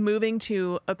moving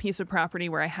to a piece of property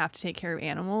where I have to take care of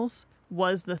animals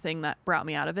was the thing that brought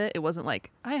me out of it. It wasn't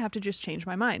like I have to just change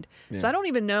my mind. Yeah. So I don't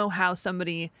even know how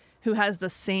somebody who has the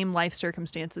same life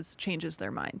circumstances changes their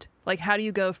mind. Like, how do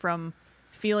you go from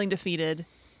feeling defeated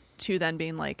to then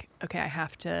being like, okay, I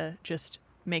have to just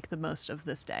make the most of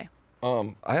this day?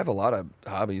 I have a lot of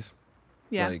hobbies.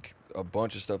 Yeah. Like a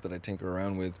bunch of stuff that I tinker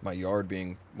around with, my yard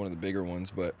being one of the bigger ones,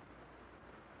 but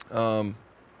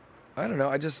I don't know.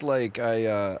 I just like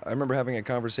I remember having a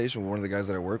conversation with one of the guys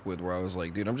that I work with where I was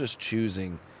like, dude, I'm just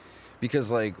choosing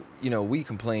because like, you know, we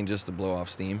complain just to blow off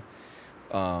steam.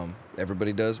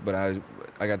 Everybody does, but I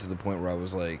got to the point where I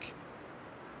was like,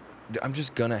 I'm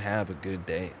just gonna have a good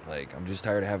day. Like I'm just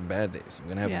tired of having bad days. I'm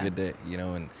gonna have a good day, you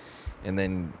know, and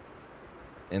then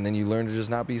you learn to just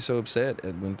not be so upset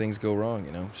when things go wrong,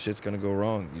 you know. Shit's gonna go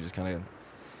wrong. You just kind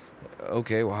of,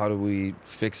 okay, well, how do we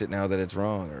fix it now that it's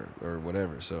wrong or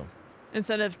whatever? So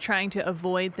instead of trying to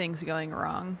avoid things going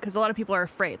wrong, because a lot of people are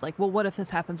afraid, like, well, what if this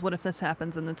happens? What if this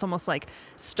happens? And it's almost like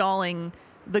stalling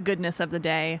the goodness of the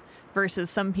day, versus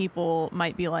some people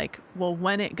might be like, well,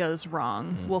 when it goes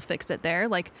wrong, we'll fix it there.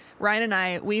 Like Ryan and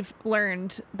I, we've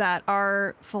learned that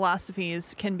our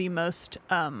philosophies can be most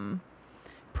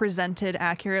presented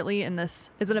accurately in this.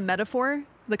 Is it a metaphor?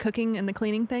 The cooking and the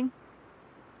cleaning thing?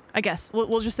 I guess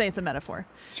we'll just say it's a metaphor.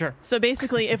 Sure. So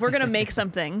basically, if we're going to make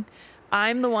something,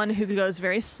 I'm the one who goes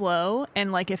very slow.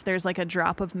 And like, if there's like a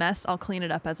drop of mess, I'll clean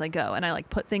it up as I go. And I like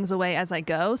put things away as I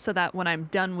go so that when I'm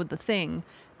done with the thing,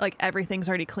 like everything's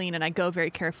already clean and I go very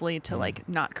carefully to like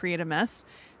not create a mess.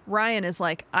 Ryan is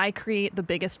like, I create the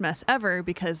biggest mess ever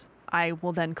because I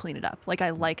will then clean it up. Like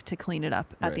I like to clean it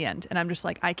up at the end. And I'm just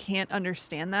like, I can't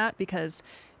understand that because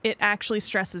it actually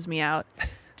stresses me out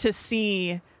to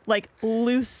see like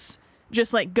loose,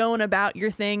 just like going about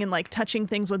your thing and like touching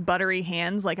things with buttery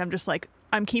hands. Like I'm just like,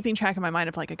 I'm keeping track in my mind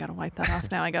of like, I got to wipe that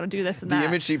off now. I got to do this and that. The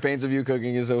image she paints of you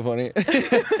cooking is so funny.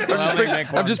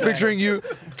 I'm just picturing you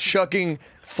chucking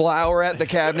flour at the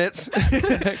cabinets.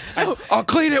 I'll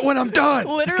clean it when I'm done.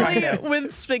 Literally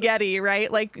with spaghetti,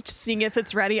 right? Like seeing if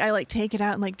it's ready. I like take it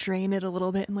out and like drain it a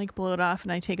little bit and like blow it off.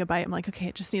 And I take a bite. I'm like, okay,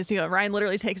 it just needs to go. Ryan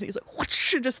literally takes it. He's like,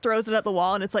 whoosh, just throws it at the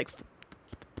wall and it's like,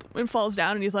 and falls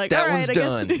down and he's like, that all right, one's I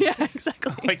done. guess. Yeah,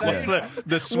 exactly. Like what's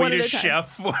the Swedish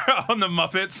chef on the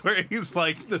Muppets where he's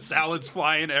like the salad's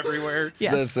flying everywhere?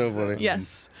 Yes. That's so funny.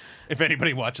 Yes. If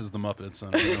anybody watches the Muppets,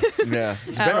 I don't know. Yeah,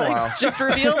 it's been a while. Alex just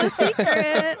revealed the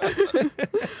secret.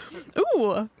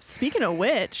 Ooh, speaking of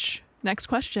which, next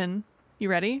question. You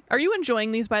ready? Are you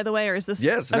enjoying these, by the way, or is this?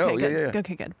 Yes. Okay, No. good. Yeah.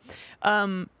 Okay,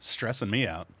 good. Stressing me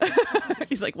out.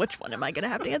 He's like, which one am I going to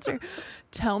have to answer?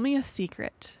 Tell me a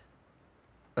secret.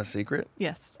 A secret?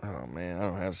 Yes. Oh man, I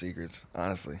don't have secrets,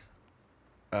 honestly.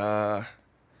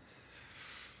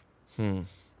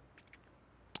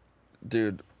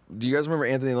 Dude, do you guys remember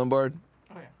Anthony Lombard?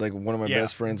 Oh, yeah. Like one of my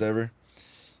best friends ever.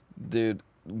 Dude,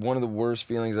 one of the worst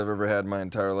feelings I've ever had in my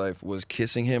entire life was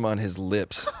kissing him on his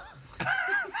lips.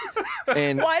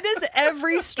 And Why does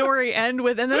every story end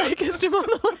with, and then I kissed him on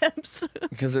the lips?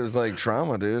 because it was like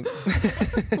trauma, dude.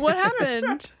 What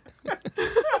happened?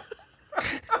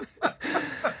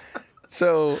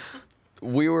 So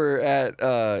we were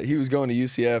at, he was going to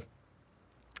UCF,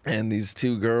 and these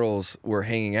two girls were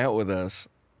hanging out with us,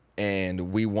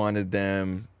 and we wanted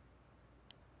them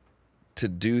to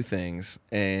do things,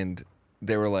 and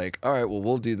they were like, all right, well,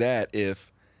 we'll do that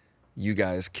if you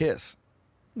guys kiss.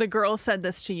 The girls said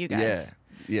this to you guys.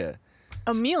 Yeah.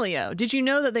 Emilio, did you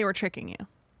know that they were tricking you?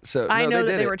 So I no, know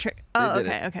that did they it. were tricking. They Oh, did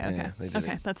okay, it. okay, okay. Yeah, they did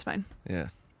Okay, it. that's fine. Yeah.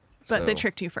 But they So-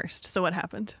 tricked you first. So what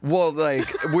happened? Well,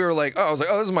 like we were like, oh, I was like,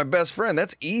 oh, this is my best friend.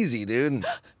 That's easy, dude.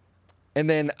 And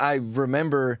then I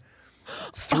remember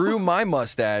through my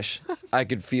mustache, I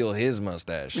could feel his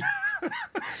mustache.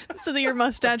 So that your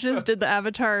mustaches did the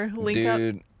avatar link up?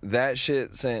 Dude, that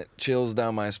shit sent chills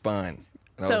down my spine.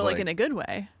 And I So was like in a good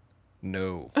way.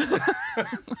 no.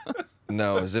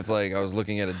 No, as if like I was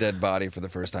looking at a dead body for the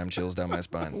first time, chills down my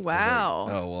spine. I was like, Wow.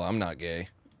 oh, well, I'm not gay.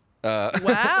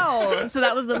 Wow. So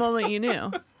that was the moment you knew.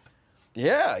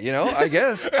 Yeah, you know, I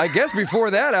guess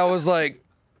before that I was like,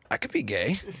 I could be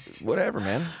gay. Whatever,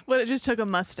 man. But it just took a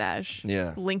mustache.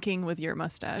 Yeah. Linking with your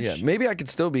mustache. Yeah, maybe I could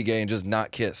still be gay and just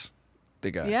not kiss.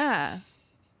 they got. Yeah.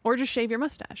 Or just shave your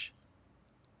mustache.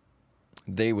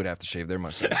 They would have to shave their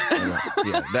mustache.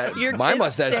 Yeah, Your my kid's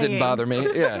mustache didn't staying. bother me.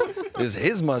 Yeah, it was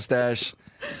his mustache.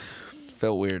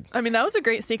 Felt weird. I mean, that was a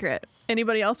great secret.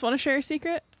 Anybody else want to share a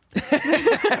secret?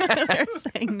 They're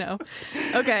saying no.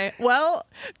 Okay. Well,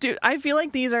 dude, I feel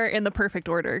like these are in the perfect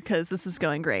order because this is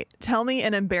going great. Tell me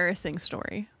an embarrassing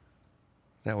story.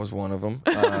 That was one of them.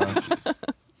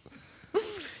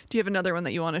 Do you have another one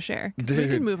that you want to share? 'Cause we Dude.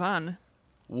 can move on.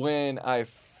 When I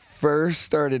first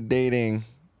started dating,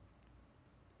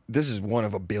 this is one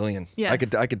of a billion. Yes.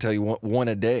 I could tell you one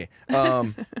a day.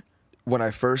 When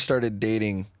I first started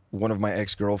dating one of my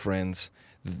ex-girlfriends,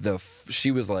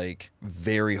 she was like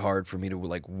very hard for me to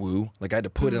like woo. Like I had to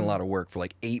put in a lot of work for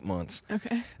like 8 months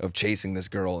Okay. of chasing this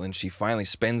girl, and she finally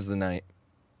spends the night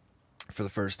for the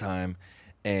first time.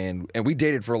 And we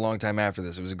dated for a long time after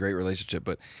this. It was a great relationship,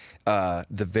 but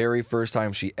the very first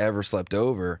time she ever slept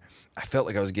over, I felt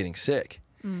like I was getting sick.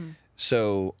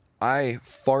 So I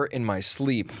fart in my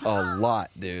sleep a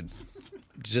lot, dude.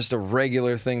 Just a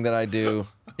regular thing that I do.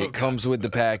 It comes with the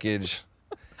package.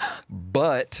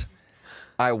 But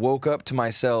I woke up to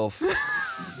myself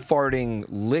farting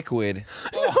liquid.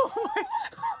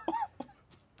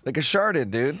 Like a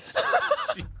sharded, dude.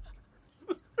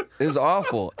 It was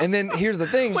awful. And then here's the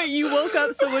thing. Wait, you woke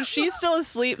up, so was she still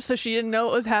asleep so she didn't know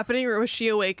what was happening, or was she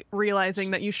awake realizing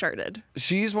that you sharted?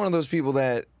 She's one of those people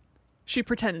that She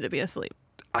pretended to be asleep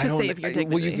I to don't save your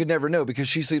dignity. Well, you could never know because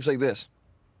she sleeps like this.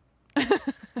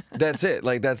 That's it.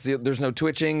 Like there's no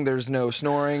twitching, there's no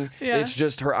snoring. Yeah. It's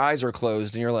just her eyes are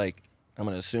closed and you're like, I'm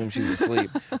going to assume she's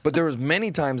asleep. But there was many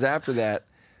times after that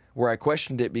where I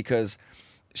questioned it because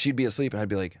she'd be asleep and I'd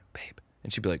be like, "Babe."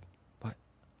 And she'd be like, "What?"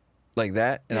 Like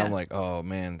that. And Yeah. I'm like, "Oh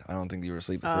man, I don't think you were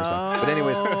asleep the first time." But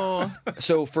anyways, Oh.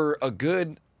 so for a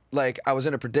good, like, I was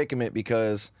in a predicament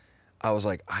because I was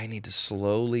like, I need to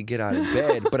slowly get out of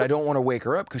bed, but I don't want to wake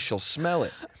her up because she'll smell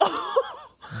it.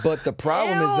 But the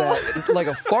problem is that, like,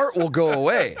 a fart will go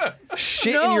away.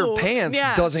 Shit in your No. pants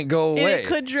Yeah. doesn't go And away. it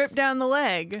could drip down the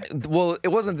leg. Well, it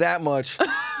wasn't that much.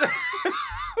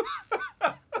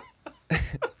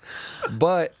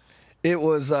 But it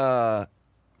was it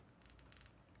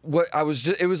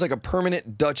was like a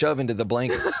permanent Dutch oven to the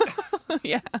blankets.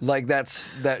 Yeah. Like that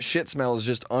shit smell is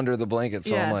just under the blanket.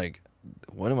 So I'm Yeah. like,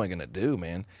 what am I gonna do,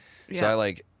 man? So Yeah. I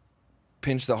like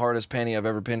pinched the hardest penny I've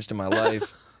ever pinched in my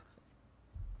life.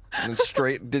 And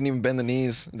straight, didn't even bend the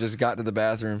knees, just got to the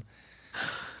bathroom.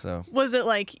 So Was it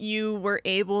like you were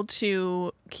able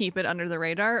to keep it under the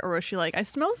radar, or was she like, I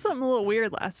smelled something a little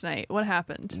weird last night? What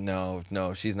happened? no,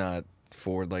 she's not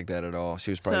forward like that at all.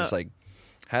 She was probably So- just like,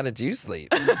 how did you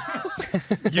sleep?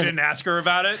 You didn't ask her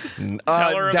about it?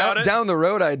 Tell her about it? Down the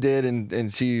road I did,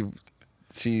 and she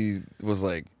was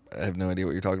like, I have no idea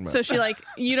what you're talking about. So she like,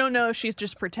 you don't know if she's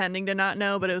just pretending to not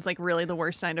know, but it was like really the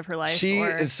worst night of her life. She or...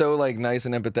 is so like nice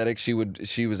and empathetic. She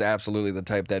was absolutely the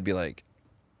type that'd be like,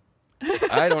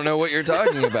 I don't know what you're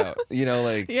talking about. You know,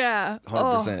 like Yeah.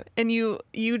 100%. Oh. And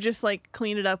you just like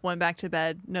cleaned it up, went back to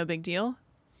bed, no big deal?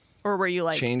 Or were you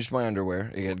like changed my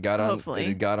underwear. It had got on. Hopefully. It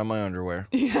had got on my underwear.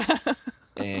 Yeah.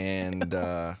 And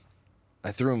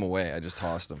I threw them away. I just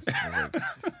tossed them. I was like,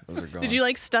 those are gone. Did you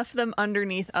like stuff them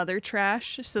underneath other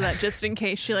trash so that just in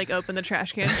case she like opened the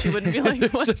trash can, she wouldn't be like,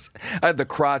 It's what? just, I had the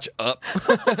crotch up,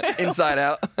 inside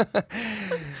out.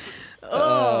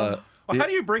 Well, how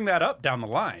do you bring that up down the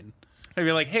line? I'd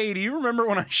be like, hey, do you remember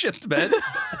when I shit the bed?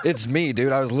 It's me,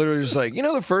 dude. I was literally just like,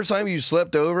 the first time you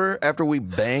slept over after we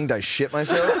banged, I shit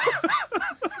myself.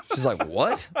 She's like,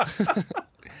 what?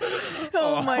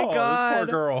 Oh my This God. poor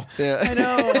girl. Yeah, I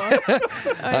know.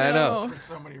 I know. For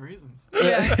so many reasons.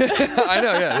 Yeah. I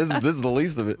know. Yeah, this is the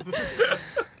least of it.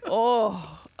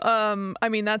 I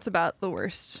mean, that's about the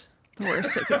worst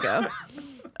it could go.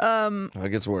 It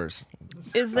gets worse.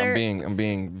 Is there I'm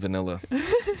being vanilla.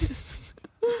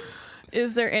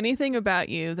 is there anything about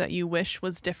you that you wish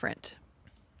was different?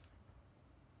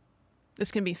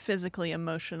 This can be physically,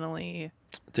 emotionally.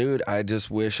 Dude, I just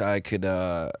wish I could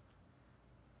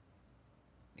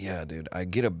yeah, dude, I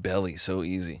get a belly so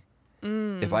easy.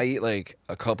 If I eat like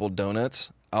a couple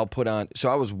donuts, I'll put on.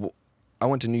 So I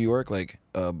went to New York like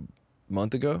a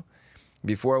month ago.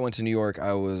 Before I went to New York,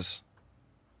 I was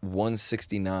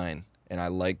 169, and I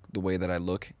like the way that I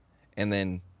look. And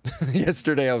then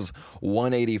yesterday I was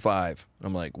 185.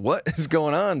 I'm like, what is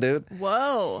going on, dude?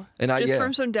 Whoa. And Just yeah.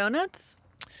 from some donuts?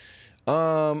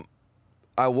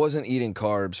 I wasn't eating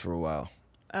carbs for a while.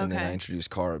 And then I Okay. introduced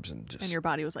carbs and just And your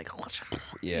body was like,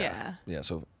 yeah.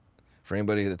 So for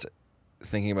anybody that's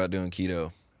thinking about doing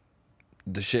keto,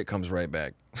 the shit comes right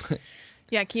back.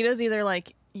 yeah, keto's either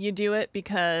like you do it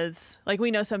because, like, we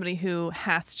know somebody who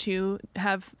has to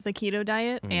have the keto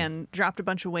diet and dropped a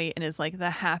bunch of weight and is like the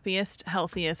happiest,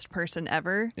 healthiest person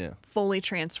ever. Yeah. Fully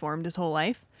transformed his whole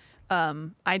life.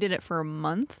 I did it for a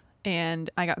month and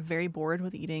I got very bored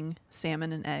with eating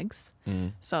salmon and eggs.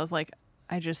 So I was like,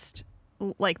 I just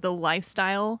like the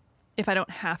lifestyle. If I don't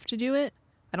have to do it,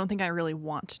 I don't think I really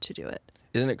want to do it.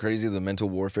 Isn't it crazy the mental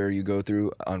warfare you go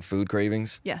through on food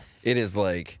cravings? Yes. It is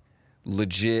like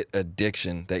legit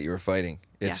addiction that you're fighting.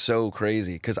 It's Yeah. so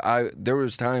crazy because there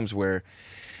was times where,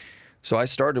 so I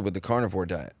started with the carnivore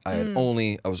diet. I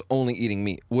was only eating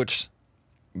meat, which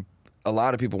a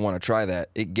lot of people want to try that.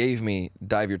 It gave me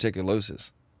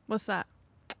diverticulosis. What's that?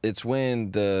 It's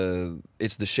when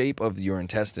it's the shape of your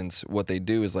intestines. What they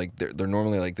do is like they're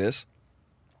normally like this.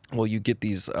 Well, you get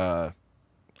these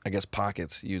I guess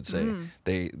pockets, you'd say.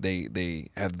 They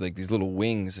have like these little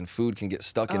wings and food can get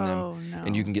stuck in them. No.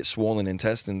 And you can get swollen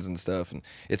intestines and stuff. And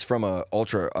it's from a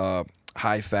ultra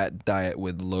high fat diet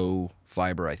with low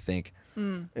fiber, I think.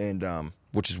 And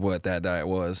which is what that diet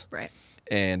was. Right.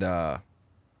 And I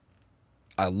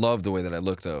loved the way that I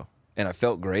looked though. And I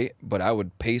felt great, but I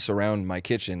would pace around my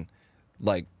kitchen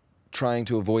like trying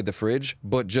to avoid the fridge,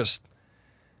 but just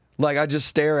like I'd just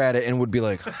stare at it and would be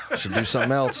like, I should do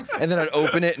something else. And then I'd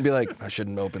open it and be like, I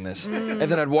shouldn't open this. And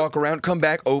then I'd walk around, come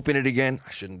back, open it again.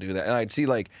 I shouldn't do that. And I'd see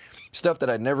like stuff that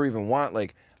I'd never even want.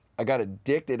 Like I got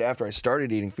addicted after I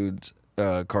started eating foods,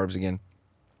 carbs again.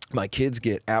 My kids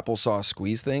get applesauce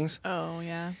squeeze things. Oh,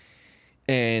 yeah.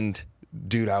 And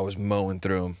dude, I was mowing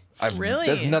through them. Really?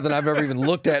 That's nothing I've ever even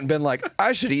looked at and been like,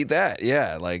 I should eat that.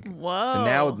 Yeah, like. Whoa.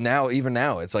 And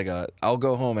now, it's like I'll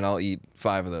go home and I'll eat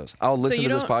 5 of those. I'll listen to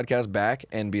this podcast back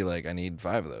and be like, I need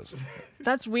 5 of those.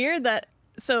 That's weird that,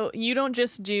 so you don't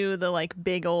just do the like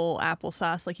big old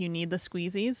applesauce, like you need the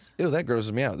squeezies? Ew, that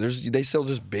grosses me out. They sell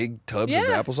just big tubs of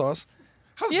applesauce.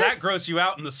 How's that gross you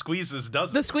out and the squeezes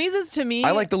doesn't? The squeezes to me.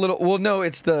 I like the little, well, no,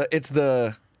 it's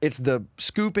the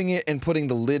scooping it and putting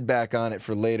the lid back on it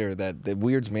for later that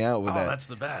weirds me out with that. Oh, that's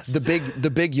the best. The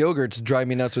big yogurts drive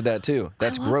me nuts with that too.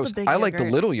 That's love the gross. big I like the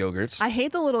yogurt. little yogurts. I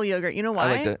hate the little yogurt. You know why?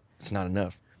 I like that. It's not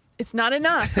enough. It's not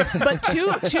enough. But two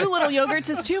little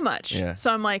yogurts is too much. Yeah.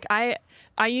 So I'm like, I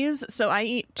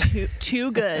eat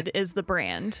Too Good is the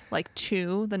brand, like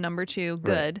the number 2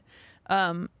 good.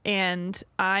 And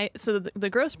the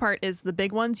gross part is the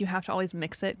big ones, you have to always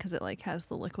mix it because it like has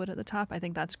the liquid at the top. I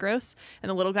think that's gross. And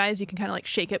the little guys, you can kind of like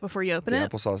shake it before you open The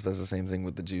it. applesauce does the same thing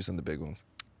with the juice and the big ones.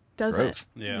 Does Gross.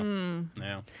 it? Yeah.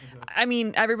 Yeah. I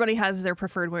mean, everybody has their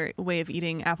preferred way of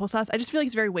eating applesauce. I just feel like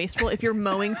it's very wasteful if you're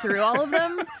mowing through all of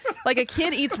them. Like a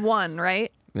kid eats 1,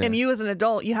 right? Yeah. And you as an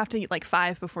adult, you have to eat like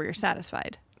 5 before you're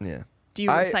satisfied. Yeah. Do you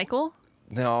recycle?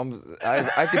 No, I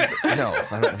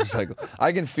don't recycle.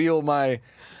 I can feel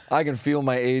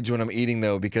my age when I'm eating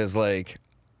though, because like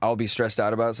I'll be stressed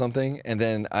out about something, and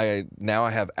then I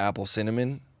have apple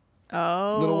cinnamon.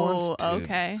 Oh, little ones. Dude,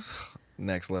 okay.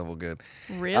 Next level good.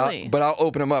 Really? But I'll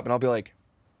open them up and I'll be like,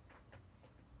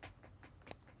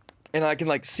 and I can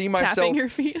like see myself Tapping your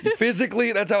feet.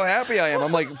 physically. That's how happy I am.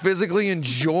 I'm like physically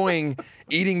enjoying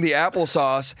eating the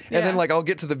applesauce, and then like I'll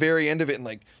get to the very end of it and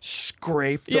like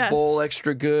scrape the bowl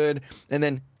extra good, and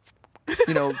then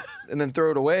and then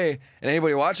throw it away. And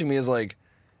anybody watching me is like,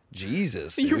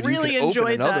 Jesus, dude, You really can open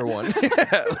enjoyed another that. one.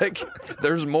 Yeah, like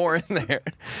there's more in there.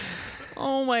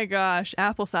 Oh my gosh,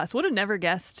 applesauce. Would have never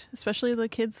guessed, especially the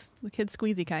kids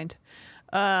squeezy kind.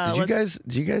 Did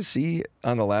you guys see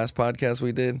on the last podcast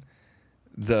we did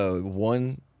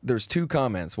there's 2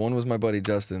 comments. One was my buddy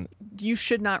Justin. You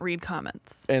should not read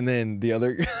comments. And then the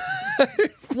other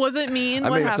Was it mean? I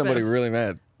What made happened? somebody really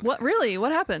mad. What really?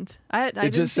 What happened? I It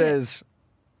didn't just see it. says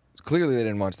clearly they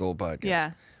didn't watch the whole podcast.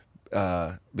 Yeah.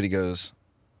 But he goes,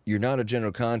 "You're not a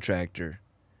general contractor.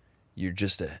 You're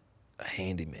just a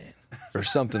handyman." Or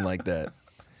something like that.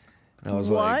 And I was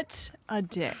like, What a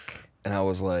dick. and I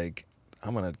was like,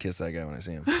 I'm gonna kiss that guy when I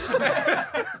see him.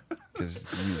 Because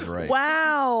he's right.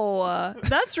 Wow.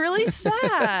 That's really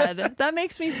sad. That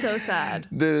makes me so sad.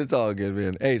 Dude, it's all good,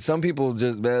 man. Hey, some people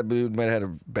that dude might have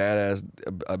had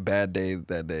a bad day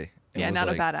that day. And Yeah, was not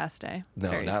like, a badass day. No,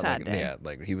 Very not sad like day. yeah,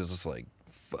 like he was just like,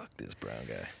 fuck this brown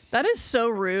guy. That is so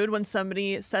rude when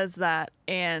somebody says that,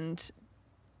 and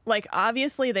like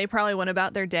obviously they probably went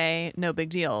about their day, no big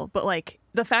deal. But like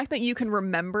the fact that you can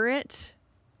remember it,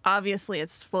 obviously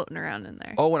it's floating around in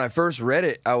there. Oh, when I first read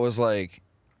it, I was like,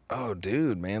 oh,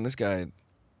 dude, man, this guy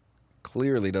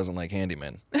clearly doesn't like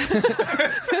handymen.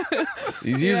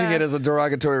 He's using it as a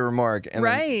derogatory remark. And then,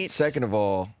 Right. second of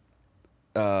all,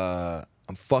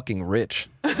 I'm fucking rich.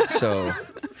 So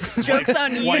Joke's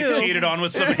on you. Wife cheated on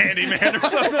with some handyman or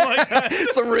something like that.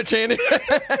 Some rich handy.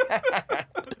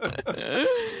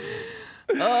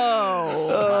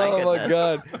 Oh my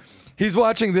God. He's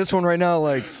watching this one right now,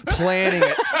 like planning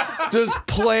it. Just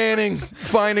planning,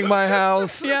 finding my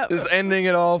house. Yep. Just ending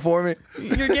it all for me.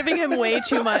 You're giving him way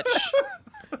too much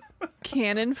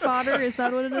cannon fodder. Is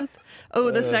that what it is?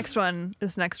 Oh, this next one,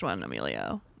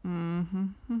 Emilio.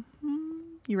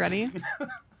 You ready?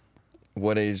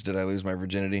 What age did I lose my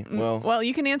virginity? Well,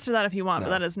 you can answer that if you want, but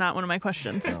that is not one of my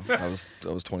questions. No, I was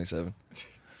 27.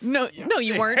 No,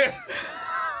 you weren't.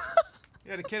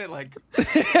 You had a kid at like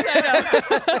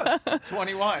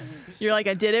 21. You're like,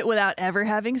 I did it without ever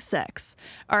having sex.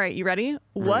 All right, you ready?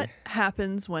 What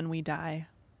happens when we die?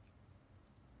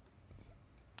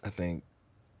 I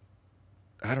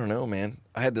don't know, man.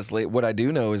 I had this what I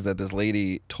do know is that this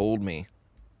lady told me.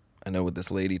 I know what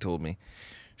this lady told me.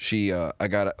 The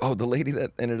lady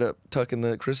that ended up tucking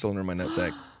the crystal under my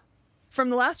nutsack. From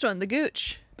the last one, the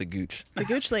gooch. The gooch. The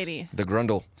gooch lady. The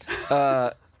grundle.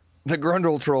 The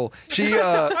grundle troll. She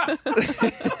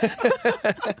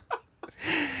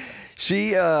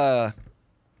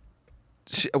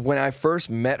when I first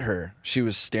met her, she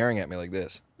was staring at me like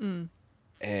this. And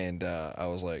I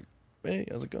was like, hey,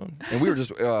 how's it going? And we were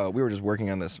just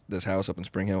working on this house up in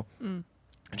Spring Hill. And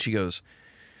she goes,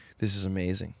 this is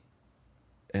amazing.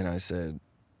 And I said,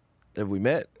 have we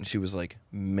met? And she was like,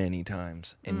 many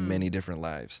times in many different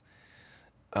lives.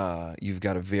 You've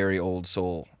got a very old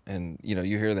soul. And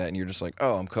you hear that and you're just like,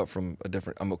 oh, I'm cut from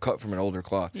an older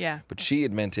cloth. Yeah. But she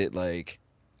had meant it like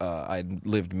I'd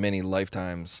lived many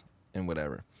lifetimes and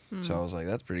whatever. So I was like,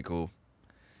 that's pretty cool.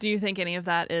 Do you think any of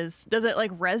that does it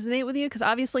like resonate with you? Because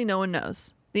obviously no one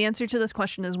knows. The answer to this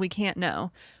question is we can't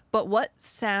know. But what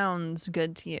sounds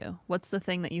good to you? What's the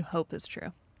thing that you hope is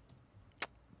true?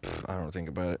 I don't think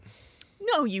about it.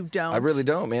 No, you don't. I really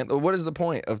don't, man. What is the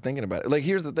point of thinking about it? Like,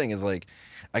 here's the thing: is like,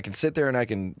 I can sit there and I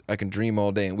can dream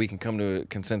all day, and we can come to a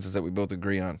consensus that we both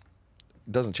agree on.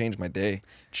 It doesn't change my day.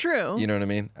 True. You know what I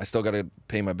mean? I still got to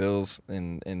pay my bills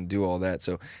and do all that.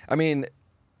 So, I mean,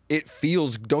 it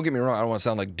feels. Don't get me wrong. I don't want to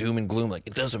sound like doom and gloom. Like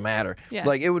it doesn't matter. Yeah.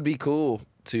 Like it would be cool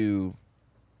to.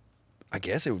 I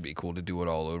guess it would be cool to do it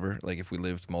all over. Like if we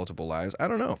lived multiple lives. I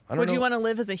don't know. Would you want to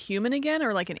live as a human again,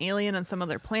 or like an alien on some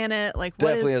other planet? Like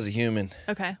definitely as a human.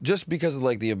 Okay. Just because of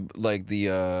the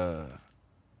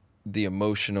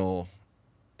emotional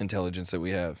intelligence that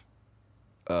we have.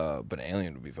 But an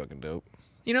alien would be fucking dope.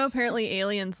 Apparently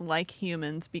aliens like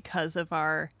humans because of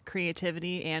our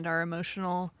creativity and our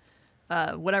emotional,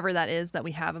 whatever that is, that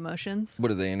we have emotions. What,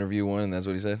 did they interview one and that's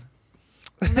what he said?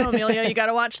 No, Emilio, you got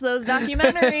to watch those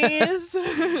documentaries.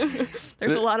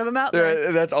 There's a lot of them out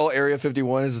there. That's all Area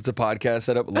 51 is. It's a podcast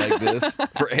set up like this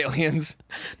for aliens.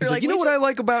 He's like, you know what I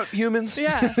like about humans?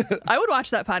 Yeah, I would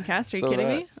watch that podcast. Are you So kidding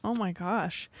would I. me? Oh my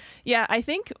gosh. Yeah, I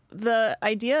think the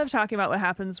idea of talking about what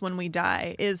happens when we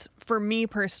die is, for me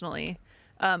personally,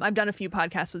 I've done a few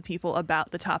podcasts with people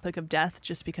about the topic of death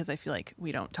just because I feel like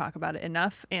we don't talk about it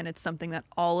enough, and it's something that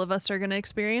all of us are going to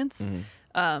experience.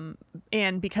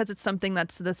 And because it's something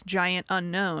that's this giant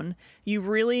unknown, you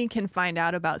really can find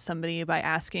out about somebody by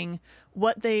asking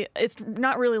it's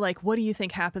not really like, what do you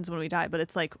think happens when we die? But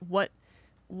it's like, what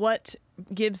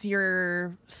gives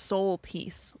your soul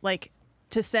peace? Like,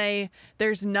 to say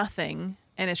there's nothing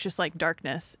and it's just like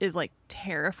darkness is like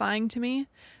terrifying to me,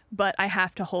 but I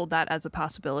have to hold that as a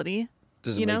possibility.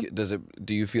 Do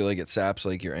you feel like it saps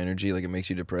like your energy, like it makes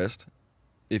you depressed?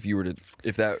 If you were to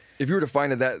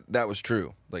find that was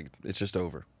true, like it's just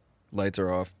over, lights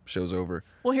are off, show's over.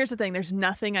 Well, here's the thing: there's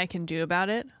nothing I can do about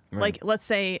it. Right. Like, let's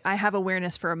say I have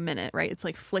awareness for a minute, right? It's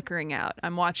like flickering out.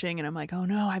 I'm watching and I'm like, oh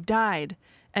no, I've died,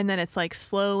 and then it's like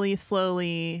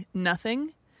slowly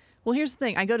nothing. Well, here's the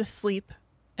thing: I go to sleep,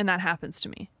 and that happens to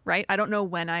me, right? I don't know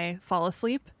when I fall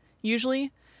asleep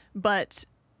usually, but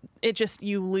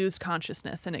you lose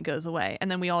consciousness and it goes away.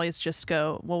 And then we always just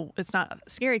go, well, it's not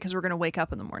scary because we're going to wake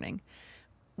up in the morning.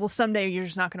 Well, someday you're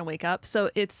just not going to wake up.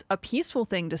 So it's a peaceful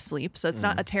thing to sleep. So it's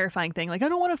not a terrifying thing. Like, I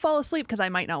don't want to fall asleep because I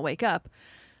might not wake up.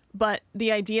 But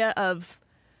the idea of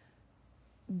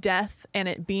death and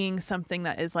it being something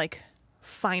that is like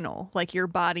final, like your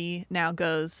body now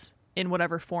goes in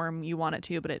whatever form you want it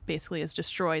to, but it basically is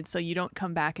destroyed. So you don't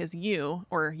come back as you,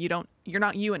 or you're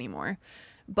not you anymore.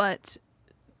 But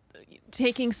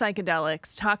taking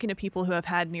psychedelics, talking to people who have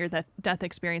had near-death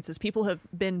experiences, people who have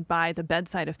been by the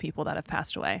bedside of people that have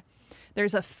passed away,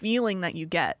 there's a feeling that you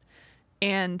get.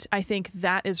 And I think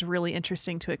that is really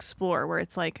interesting to explore, where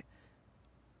it's like,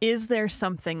 is there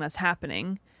something that's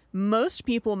happening? Most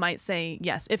people might say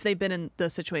yes, if they've been in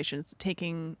those situations,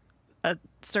 taking a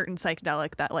certain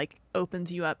psychedelic that like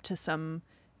opens you up to some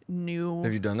new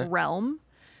Have you done that? realm.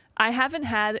 I haven't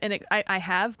had, and I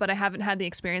have, but I haven't had the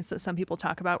experience that some people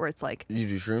talk about where it's like, You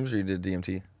do shrooms or you did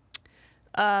DMT?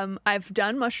 I've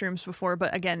done mushrooms before,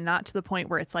 but again, not to the point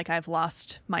where it's like I've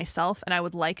lost myself, and I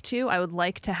would like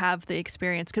to have the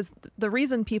experience, because the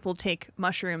reason people take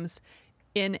mushrooms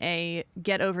in a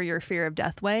get over your fear of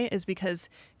death way is because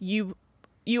you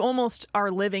almost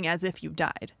are living as if you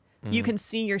died. You can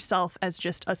see yourself as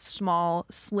just a small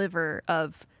sliver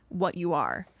of what you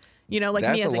are. You know, like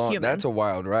me as a human. That's a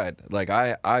wild ride. Like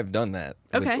I've done that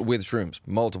with shrooms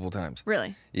multiple times.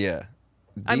 Really? Yeah.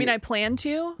 I mean, I plan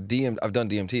to. I've done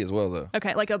DMT as well, though.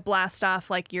 Okay, like a blast off,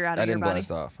 like you're out of your body. I didn't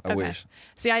blast off. I wish.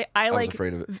 See, I was like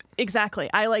afraid of it. Exactly.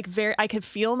 I could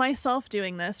feel myself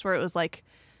doing this, where it was like,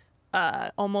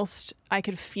 almost I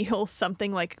could feel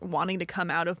something like wanting to come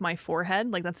out of my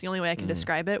forehead. Like that's the only way I can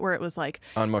describe it. Where it was like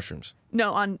on mushrooms.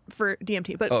 No, for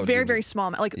DMT, but very, very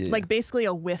small, like basically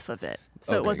a whiff of it.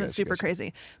 So it wasn't super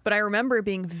crazy. But I remember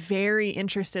being very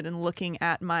interested in looking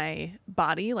at my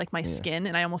body, like my skin,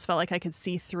 and I almost felt like I could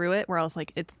see through it, where I was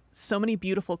like, it's so many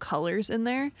beautiful colors in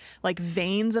there, like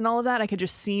veins and all of that. I could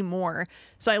just see more.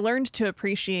 So I learned to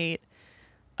appreciate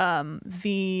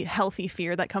the healthy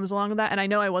fear that comes along with that. And I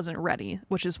know I wasn't ready,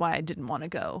 which is why I didn't want to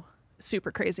go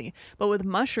super crazy. But with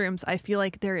mushrooms, I feel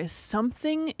like there is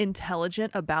something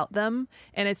intelligent about them,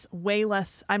 and it's way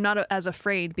less, I'm not as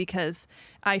afraid, because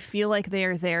I feel like they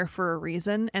are there for a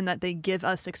reason, and that they give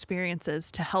us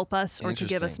experiences to help us or to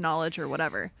give us knowledge or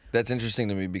whatever. That's interesting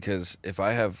to me, because if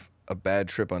I have a bad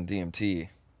trip on DMT,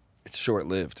 it's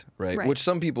short-lived, right? Which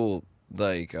some people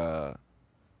like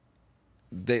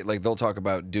they'll talk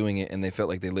about doing it and they felt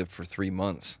like they lived for 3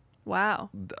 months. Wow.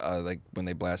 Like when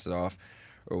they blasted off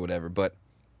or whatever. But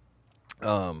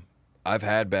I've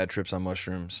had bad trips on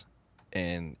mushrooms,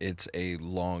 and it's a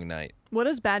long night. What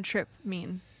does bad trip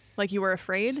mean? Like you were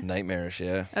afraid? It's nightmarish,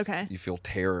 yeah. Okay. You feel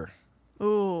terror.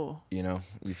 Ooh. You know,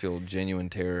 you feel genuine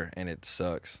terror, and it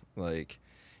sucks. Like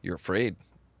you're afraid.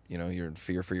 You know, you're in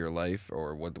fear for your life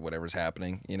or whatever's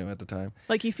happening, you know, at the time.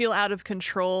 Like you feel out of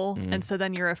control, and so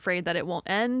then you're afraid that it won't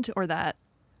end, or that...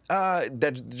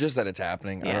 That just that it's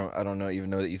happening. Yeah. I don't even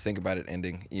know that you think about it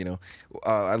ending. You know,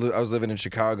 I was living in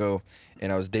Chicago,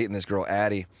 and I was dating this girl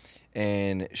Addie,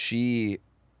 and she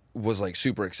was like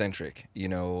super eccentric. You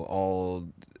know, all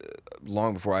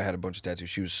long before I had a bunch of tattoos,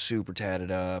 she was super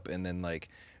tatted up, and then like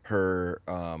her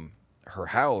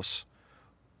house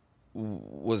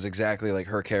was exactly like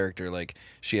her character. Like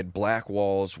she had black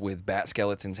walls with bat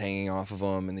skeletons hanging off of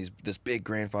them, and this big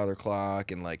grandfather clock,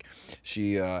 and like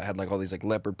she had like all these like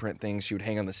leopard print things she would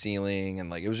hang on the ceiling, and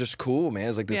like it was just cool, man. It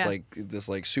was like this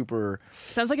like super.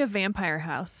 Sounds like a vampire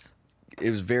house. It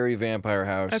was very vampire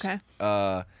house. Okay.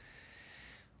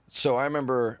 So I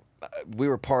remember we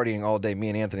were partying all day. Me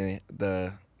and Anthony,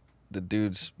 the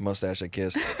dude's mustache I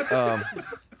kissed.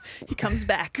 He comes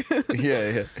back.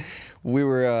 Yeah. We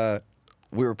were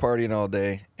partying all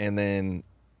day, and then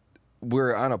we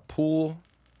were on a pool,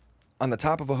 on the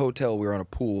top of a hotel. We were on a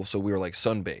pool, so we were like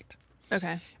sunbaked.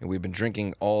 Okay. And we've been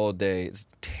drinking all day. It's a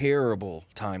terrible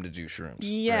time to do shrooms.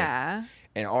 Yeah. Right?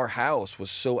 And our house was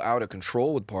so out of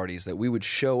control with parties that we would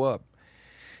show up,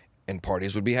 and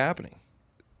parties would be happening.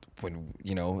 When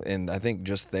and I think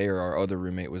just there, our other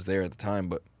roommate was there at the time,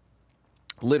 but.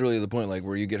 Literally the point, like,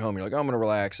 where you get home, you're like, oh, I'm going to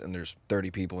relax, and there's 30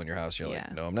 people in your house. You're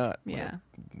like, no, I'm not. Yeah.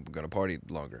 I'm going to party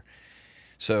longer.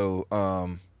 So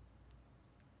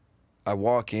I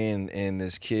walk in, and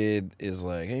this kid is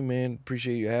like, hey, man,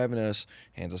 appreciate you having us.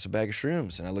 Hands us a bag of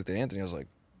shrooms. And I looked at Anthony. I was like,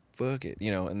 fuck it.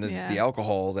 And the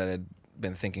alcohol that had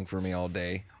been thinking for me all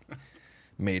day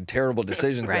made terrible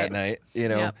decisions that night,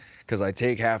 because I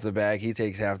take half the bag. He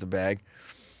takes half the bag.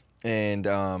 And...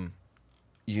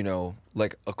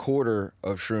 like a quarter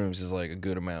of shrooms is like a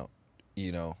good amount,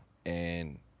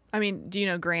 and... I mean, do you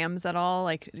know grams at all?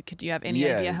 Like, do you have any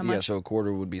idea how much? Yeah, so a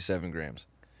quarter would be 7 grams.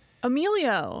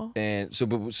 Emilio! And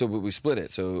but we split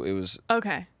it, so it was...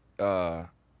 Okay.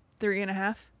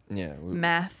 3.5? Yeah.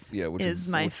 Math is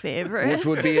my favorite. Which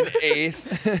would be an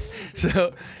eighth.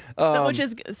 So...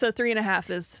 so 3.5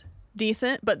 is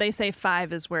decent, but they say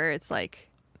 5 is where it's like...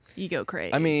 You go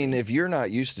crazy. I mean, if you're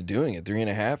not used to doing it,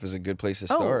 3.5 is a good place to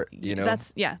start.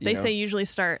 They say usually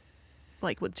start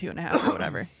like with 2.5 or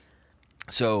whatever.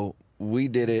 So we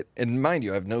did it, and mind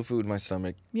you, I have no food in my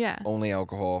stomach. Yeah. Only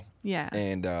alcohol. Yeah.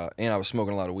 And I was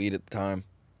smoking a lot of weed at the time.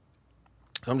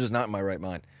 I'm just not in my right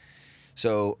mind.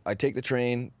 So I take the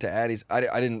train to Addie's. I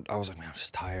was like, man, I'm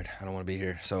just tired. I don't want to be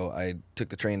here. So I took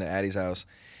the train to Addie's house,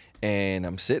 and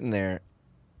I'm sitting there,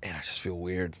 and I just feel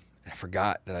weird. I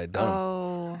forgot that I'd done.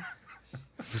 Oh.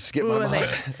 Skip Ooh, my and they-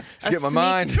 mind. Skip my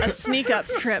mind. A sneak up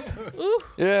trip. Ooh.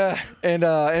 Yeah. And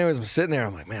anyways, I'm sitting there.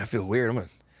 I'm like, man, I feel weird. I'm gonna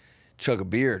chug a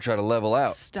beer, try to level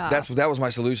out. Stop. That was my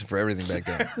solution for everything back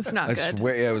then. It's not I good.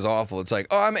 swear, yeah, it was awful. It's like,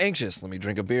 oh, I'm anxious. Let me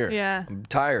drink a beer. Yeah. I'm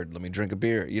tired. Let me drink a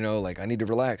beer. You know, like I need to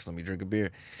relax. Let me drink a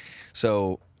beer.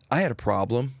 So I had a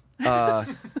problem.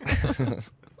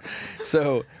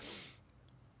 So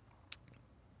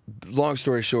long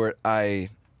story short,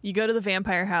 You go to the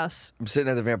vampire house. I'm sitting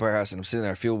at the vampire house and I'm sitting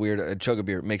there. I feel weird. I chug a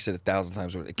beer. It makes it 1,000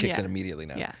 times worse. It kicks in immediately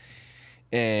now. Yeah.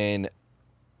 And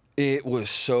it was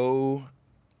so,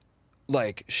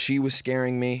 like, she was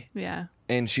scaring me. Yeah.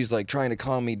 And she's like trying to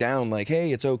calm me down, like,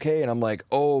 hey, it's okay. And I'm like,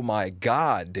 oh my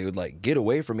God, dude, like, get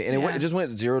away from me. And it just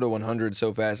went 0 to 100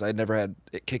 so fast. I'd never had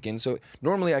it kick in. So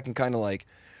normally I can kind of like,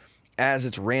 as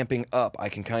it's ramping up, I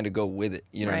can kind of go with it.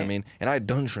 You know what I Right. mean? And I had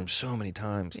done shrooms so many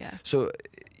times. Yeah. So,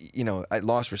 you know, I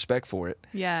lost respect for it.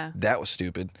 Yeah. That was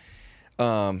stupid.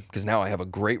 Because now I have a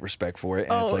great respect for it.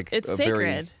 And it's like it's a sacred.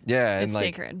 very, yeah. And It's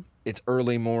like, sacred. it's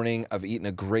early morning. I've eaten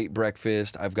a great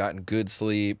breakfast. I've gotten good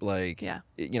sleep. Like, Yeah.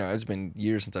 you know, it's been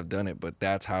years since I've done it, but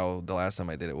that's how the last time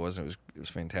I did it was. And it was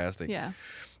fantastic. Yeah.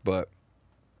 But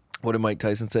what did Mike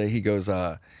Tyson say? He goes,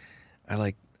 I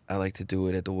like to do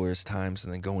it at the worst times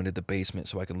and then go into the basement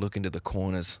so I can look into the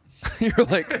corners. You're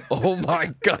like, oh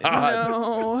my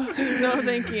God. No,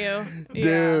 thank you.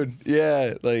 Dude,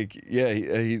 yeah, like, yeah,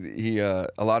 he a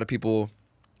lot of people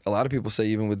say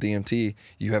even with DMT,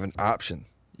 you have an option.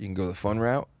 You can go the fun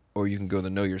route or you can go the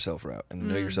know yourself route. And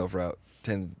the know yourself route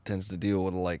tends to deal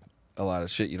with like a lot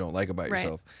of shit you don't like about Right.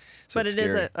 yourself. So But it's it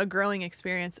is scary. a growing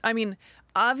experience. I mean,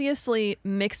 obviously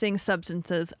mixing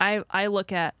substances, I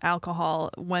look at alcohol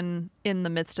when in the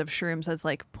midst of shrooms as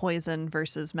like poison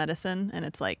versus medicine. And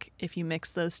it's like, if you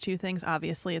mix those two things,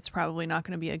 obviously it's probably not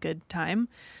going to be a good time.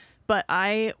 But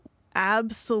I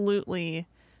absolutely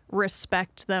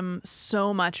respect them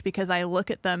so much because I look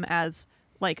at them as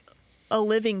like a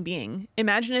living being.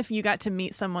 Imagine if you got to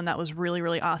meet someone that was really,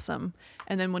 really awesome.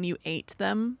 And then when you ate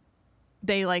them,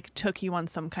 they like took you on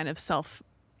some kind of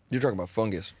You're talking about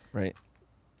fungus, right?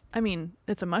 I mean,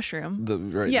 it's a mushroom. The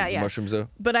Yeah. mushrooms though.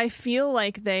 But I feel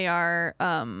like they are,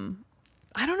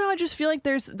 I don't know. I just feel like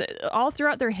there's all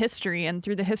throughout their history and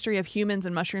through the history of humans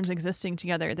and mushrooms existing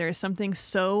together, there is something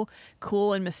so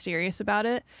cool and mysterious about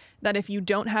it that if you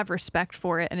don't have respect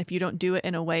for it and if you don't do it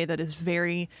in a way that is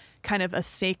very kind of a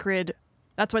sacred,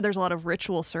 that's why there's a lot of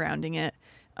ritual surrounding it.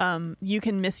 You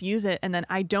can misuse it, and then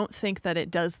I don't think that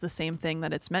it does the same thing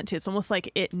that it's meant to. It's almost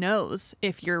like it knows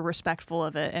if you're respectful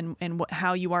of it and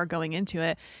how you are going into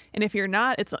it, and if you're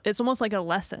not, it's almost like a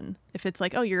lesson. If it's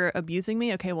like, oh, you're abusing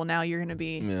me, okay, well now you're going to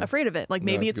be afraid of it. Like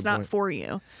maybe that's a it's good not point. for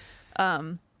you.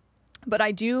 But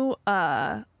I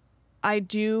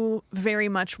do very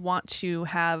much want to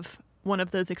have one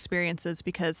of those experiences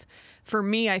because for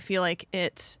me, I feel like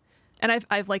it. And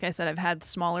I've like I said, I've had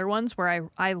smaller ones where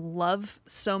I love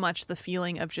so much the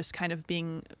feeling of just kind of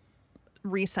being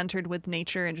recentered with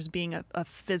nature and just being a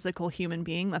physical human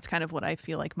being. That's kind of what I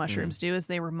feel like mushrooms do, is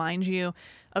they remind you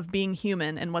of being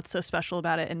human and what's so special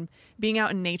about it. And being out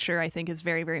in nature, I think, is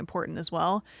very, very important as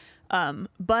well.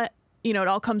 But, you know, it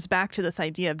all comes back to this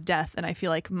idea of death. And I feel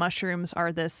like mushrooms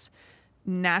are this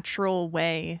natural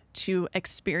way to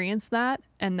experience that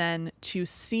and then to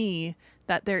see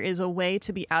that there is a way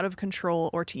to be out of control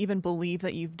or to even believe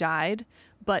that you've died,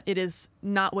 but it is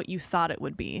not what you thought it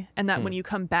would be. And that when you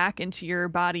come back into your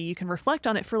body, you can reflect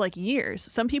on it for like years.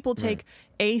 Some people take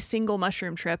a single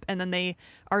mushroom trip and then they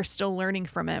are still learning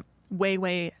from it way,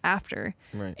 way after.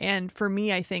 Right. And for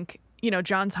me, I think, you know,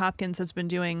 Johns Hopkins has been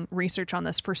doing research on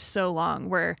this for so long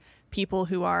where people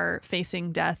who are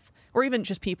facing death, or even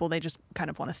just people, they just kind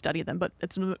of want to study them, but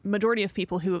it's a majority of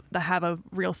people who that have a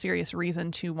real serious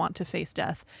reason to want to face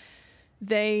death.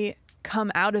 They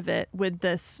come out of it with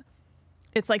this,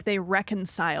 it's like they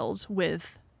reconciled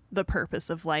with the purpose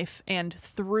of life, and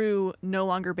through no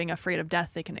longer being afraid of death,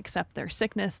 they can accept their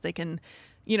sickness. They can,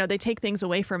 you know, they take things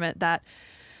away from it that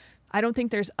I don't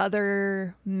think there's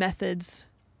other methods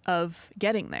of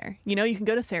getting there. You know, you can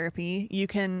go to therapy, you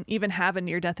can even have a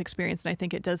near-death experience, and I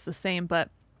think it does the same, but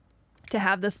to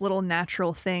have this little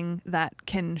natural thing that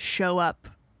can show up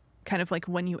kind of like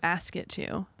when you ask it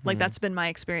to. Like that's been my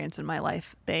experience in my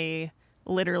life. They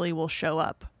literally will show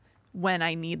up when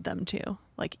I need them to,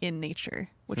 like in nature,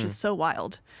 which is so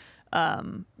wild.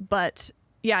 But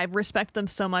yeah, I respect them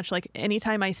so much. Like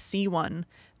anytime I see one,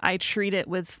 I treat it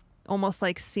with almost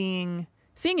like seeing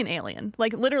an alien.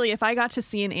 Like literally, if I got to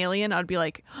see an alien, I'd be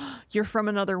like, oh, you're from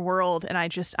another world. And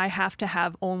I have to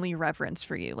have only reverence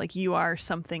for you. Like you are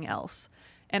something else.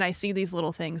 And I see these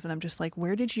little things and I'm just like,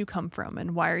 where did you come from?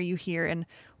 And why are you here? And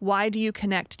why do you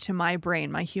connect to my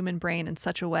brain, my human brain, in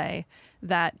such a way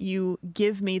that you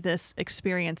give me this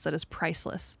experience that is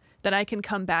priceless, that I can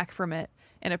come back from it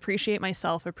and appreciate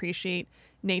myself, appreciate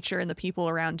nature and the people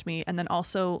around me, and then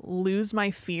also lose my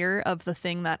fear of the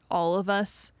thing that all of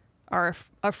us are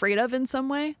afraid of in some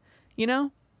way, you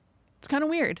know? It's kind of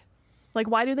weird. Like,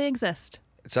 why do they exist?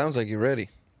 It sounds like you're ready.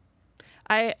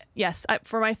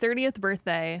 For my 30th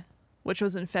birthday, which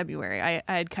was in February, I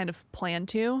had kind of planned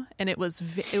to, and it was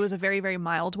a very, very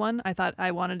mild one. I thought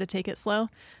I wanted to take it slow,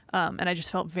 and I just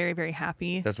felt very, very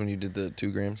happy. That's when you did the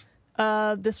 2 grams?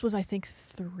 This was, I think,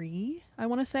 3, I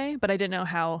want to say, but I didn't know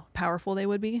how powerful they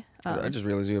would be. I just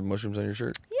realized you have mushrooms on your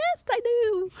shirt. Yes, I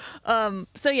do.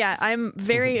 So yeah, I'm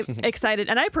very excited,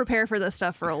 and I prepare for this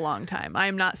stuff for a long time.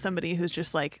 I'm not somebody who's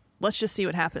just like, let's just see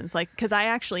what happens. Like, because I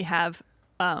actually have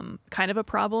kind of a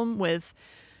problem with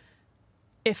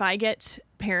if I get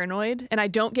paranoid, and I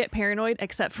don't get paranoid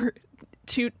except for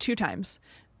two times.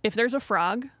 If there's a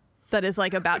frog that is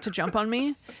like about to jump on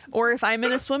me, or if I'm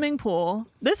in a swimming pool.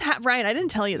 Ryan, I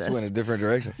didn't tell you this. This went a different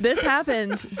direction. This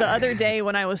happened the other day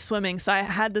when I was swimming. So I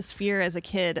had this fear as a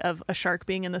kid of a shark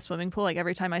being in the swimming pool, like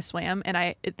every time I swam,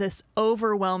 and this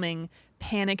overwhelming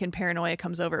panic and paranoia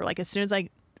comes over. Like as soon as I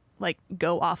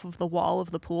go off of the wall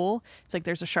of the pool, it's like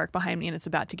there's a shark behind me and it's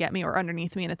about to get me, or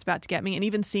underneath me and it's about to get me. And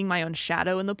even seeing my own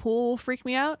shadow in the pool will freak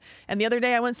me out. And the other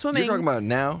day I went swimming. You're talking about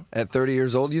now at 30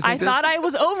 years old, you think I thought I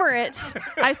was over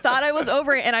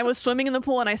it. And I was swimming in the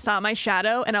pool and I saw my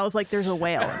shadow and I was like, there's a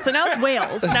whale. So now it's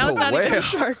whales. Now it's not even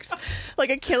sharks,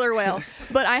 like a killer whale.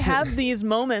 But I have these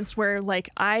moments where like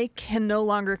I can no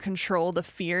longer control the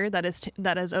fear that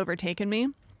has overtaken me.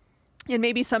 And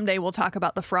maybe someday we'll talk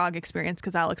about the frog experience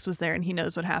because Alex was there and he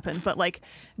knows what happened. But like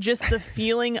just the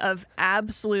feeling of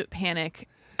absolute panic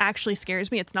actually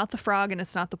scares me. It's not the frog and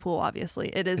it's not the pool, obviously.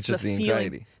 It's just the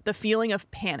anxiety. The feeling of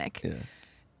panic. Yeah.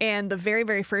 And the very,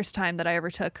 very first time that I ever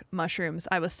took mushrooms,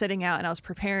 I was sitting out and I was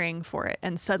preparing for it.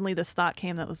 And suddenly this thought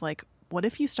came that was like, what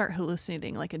if you start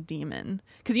hallucinating like a demon?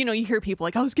 Because, you know, you hear people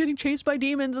like, I was getting chased by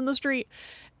demons in the street.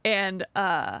 And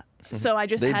so I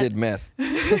just did meth.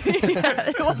 Yeah,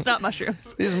 it was not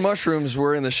mushrooms. These mushrooms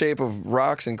were in the shape of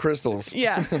rocks and crystals.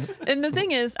 Yeah. And the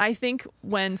thing is, I think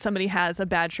when somebody has a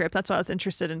bad trip, that's why I was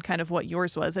interested in kind of what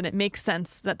yours was. And it makes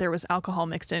sense that there was alcohol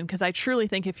mixed in, because I truly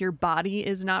think if your body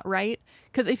is not right,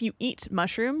 because if you eat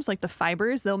mushrooms, like the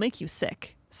fibers, they'll make you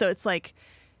sick. So it's like,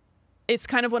 it's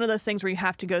kind of one of those things where you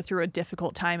have to go through a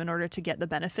difficult time in order to get the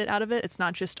benefit out of it. It's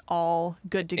not just all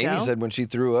good to go. Amy said when she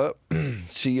threw up,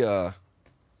 I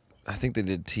think they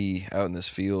did tea out in this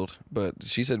field, but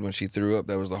she said when she threw up,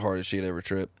 that was the hardest she had ever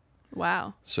tripped.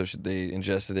 Wow. So they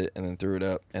ingested it and then threw it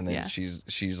up, and then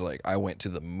she's like, I went to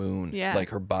the moon. Yeah. Like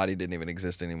her body didn't even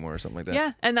exist anymore or something like that.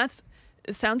 Yeah, and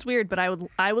it sounds weird, but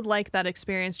I would like that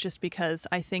experience just because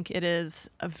I think it is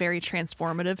a very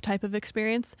transformative type of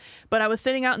experience. But I was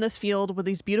sitting out in this field with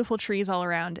these beautiful trees all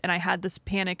around, and I had this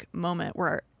panic moment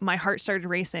where my heart started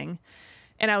racing,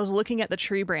 and I was looking at the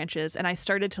tree branches, and I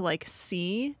started to like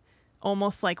see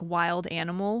almost like wild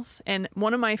animals. And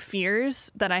one of my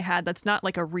fears that I had, that's not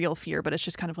like a real fear, but it's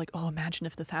just kind of like, oh, imagine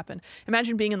if this happened.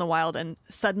 Imagine being in the wild and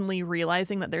suddenly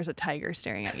realizing that there's a tiger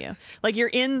staring at you. Like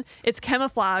it's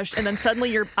camouflaged, and then suddenly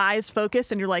your eyes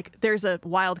focus and you're like, there's a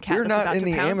wild cat that's about to pounce.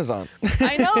 You're not in the Amazon.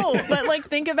 I know, but like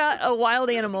think about a wild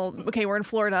animal. Okay, we're in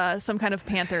Florida, some kind of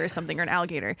panther or something, or an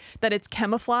alligator, that it's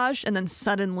camouflaged and then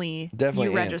suddenly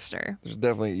you register. There's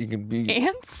definitely, you can be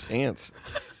ants.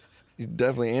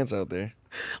 Definitely ants out there.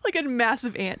 Like a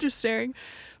massive ant just staring.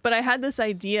 But I had this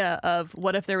idea of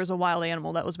what if there was a wild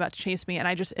animal that was about to chase me, and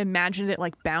I just imagined it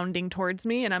like bounding towards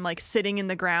me, and I'm like sitting in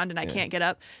the ground and I can't get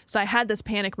up. So I had this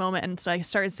panic moment, and so I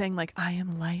started saying like, I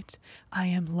am light, I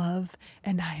am love,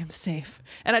 and I am safe.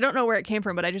 And I don't know where it came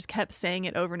from, but I just kept saying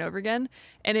it over and over again.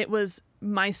 And it was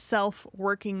myself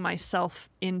working myself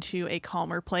into a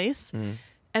calmer place.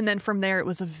 And then from there, it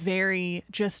was a very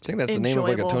just I think that's the name of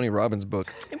like a Tony Robbins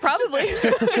book. Probably.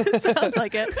 It sounds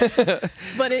like it.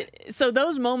 But so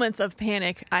those moments of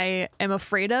panic, I am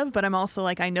afraid of, but I'm also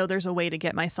like, I know there's a way to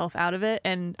get myself out of it.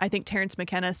 And I think Terrence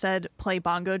McKenna said, play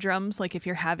bongo drums. Like if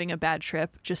you're having a bad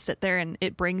trip, just sit there and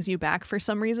it brings you back for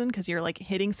some reason, because you're like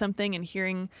hitting something and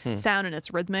hearing sound and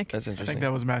it's rhythmic. That's interesting. I think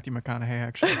that was Matthew McConaughey,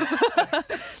 actually.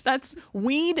 That's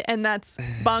weed, and that's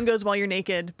bongos while you're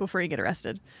naked before you get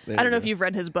arrested. I don't know if you've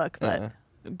read his book, but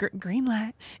Green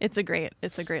Light. It's a great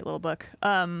little book.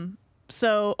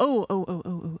 So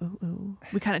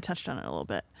we kind of touched on it a little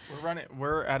bit.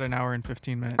 We're at an hour and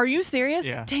 15 minutes. Are you serious?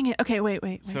 Yeah. Dang it. Okay, wait.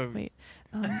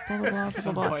 Blah, blah, blah, blah,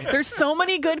 Some blah. point. There's so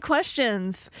many good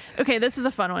questions. Okay, this is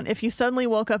a fun one. If you suddenly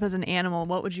woke up as an animal,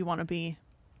 what would you want to be?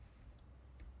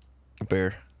 A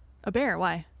bear. A bear.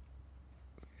 Why?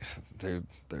 Dude,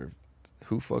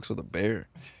 who fucks with a bear?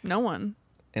 No one.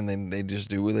 And then they just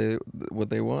do what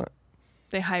they want.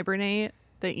 They hibernate.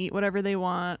 They eat whatever they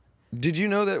want. Did you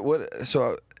know that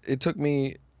so it took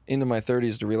me into my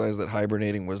 30s to realize that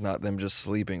hibernating was not them just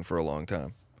sleeping for a long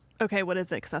time. Okay, what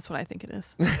is it? Because that's what I think it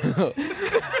is.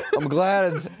 I'm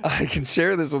glad I can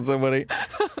share this with somebody.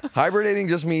 Hibernating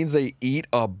just means they eat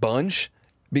a bunch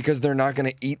because they're not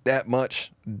going to eat that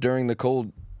much during the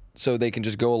cold, so they can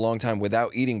just go a long time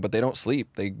without eating, but they don't sleep.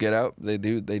 They get out,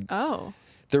 Oh,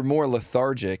 they're more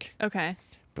lethargic, okay.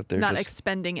 but they're Not just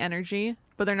expending energy,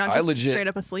 but they're not just straight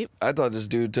up asleep. I thought this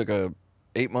dude took a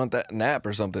 8-month nap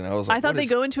or something. I was like, I thought what they is-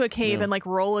 go into a cave Yeah. and like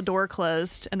roll a door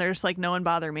closed, and they're just like, no one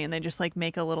bother me, and they just like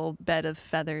make a little bed of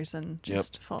feathers and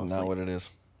just fall asleep. Not what it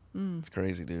is. It's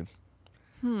crazy, dude.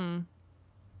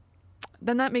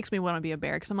 Then that makes me want to be a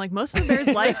bear because I'm like, most of the bear's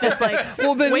life is like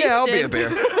Well, then wasted. yeah, I'll be a bear.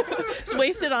 It's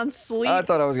wasted on sleep. I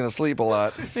thought I was gonna sleep a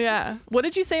lot. Yeah. What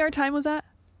did you say our time was at?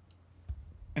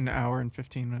 An hour and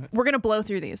 15 minutes. We're gonna blow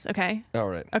through these, okay? All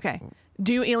right. Okay.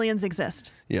 Do aliens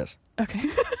exist? Yes. Okay.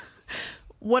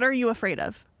 What are you afraid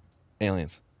of?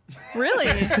 Aliens. Really?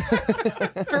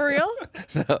 For real?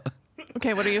 No.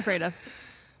 Okay, what are you afraid of?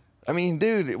 I mean,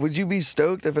 dude, would you be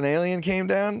stoked if an alien came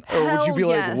down, or would you Hell be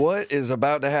like, yes. "What is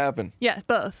about to happen"? Yes,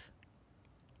 both.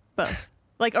 Both.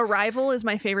 Like Arrival is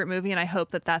my favorite movie, and I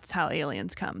hope that that's how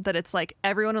aliens come. That it's like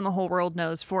everyone in the whole world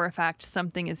knows for a fact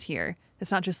something is here.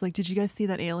 It's not just like, did you guys see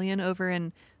that alien over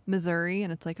in Missouri?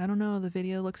 And it's like, I don't know, the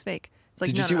video looks fake. It's like,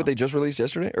 Did you see what they just released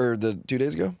yesterday or 2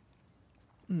 days ago?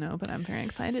 No, but I'm very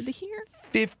excited to hear.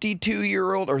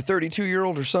 52-year-old or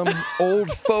 32-year-old or some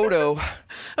old photo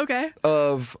Okay.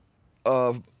 of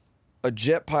a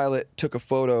jet pilot took a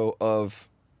photo of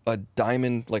a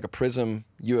diamond, like a prism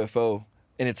UFO,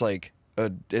 and it's like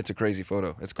it's a crazy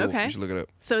photo. It's cool. Okay. You should look it up.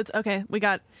 So it's okay. We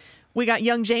got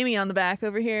young Jamie on the back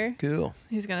over here. Cool.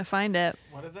 He's gonna find it.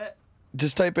 What is it?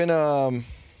 Just type in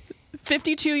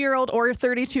 52-year-old or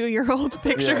 32-year-old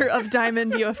picture Yeah. of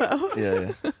diamond UFO.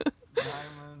 yeah.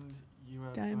 Diamond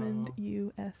UFO. Diamond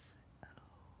UFO.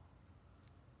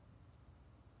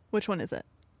 Which one is it?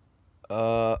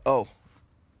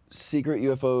 Secret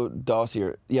UFO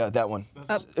dossier. Yeah, that one.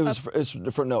 Up, It's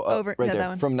for no, Over- right yeah, there that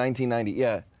one. from 1990.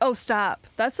 Yeah, isn't Oh, stop.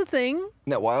 That's a thing.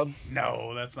 that wild?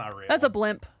 No, that's not real. That's a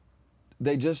blimp.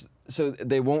 They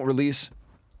they won't release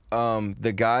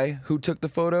the guy who took the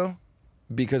photo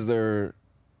because they're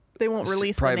They won't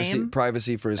release privacy the name.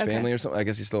 privacy for his Okay. family or something. I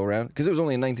guess he's still around because it was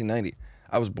only in 1990.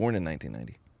 I was born in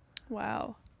 1990.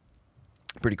 Wow.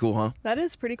 Pretty cool, huh? That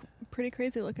is pretty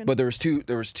crazy looking. But there was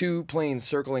two planes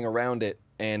circling around it,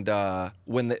 and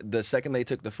when the second they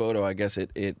took the photo, I guess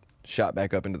it shot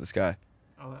back up into the sky.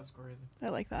 Oh, that's crazy. I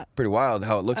like that. Pretty wild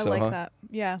how it looks I though, like huh? that.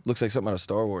 Yeah, Looks like something out of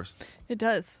Star Wars. it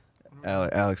does.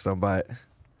 Alex, don't buy it.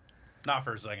 Not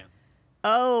for a second.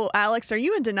 Oh, Alex, are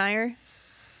you a denier?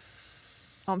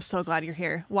 Oh, I'm so glad you're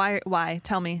here. Why?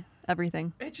 Tell me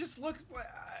everything. It just looks like.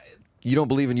 You don't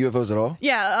believe in UFOs at all?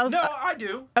 Yeah, I was. No, I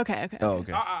do. Okay. Oh,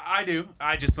 okay. I do.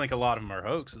 I just think a lot of them are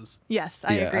hoaxes. Yes,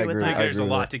 I Yeah, agree I with agree. I think that. there's a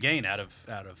with lot that. to gain out of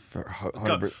For co-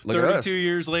 100, look at us. 32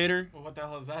 years later. Well, what the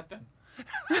hell is that then?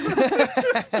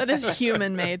 That is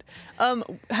human made.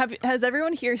 Has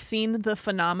everyone here seen The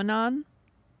Phenomenon,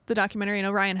 the documentary? I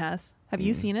know Ryan has. Have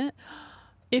you seen it?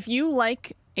 If you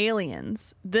like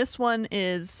aliens, this one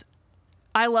is.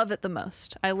 I love it the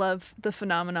most. I love The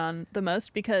Phenomenon the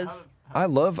most because I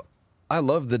love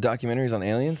the documentaries on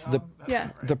aliens.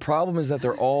 yeah. The problem is that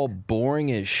they're all boring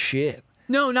as shit.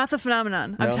 No, not The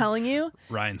Phenomenon. I'm No? telling you.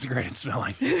 Ryan's great at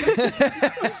smelling.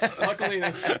 Luckily,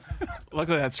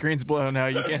 that screen's blown now.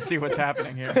 You can't see what's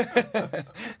happening here. All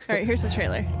right, here's the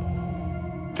trailer.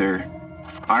 There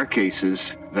are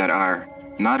cases that are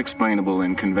not explainable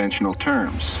in conventional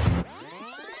terms.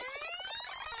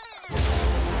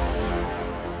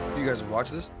 You guys watch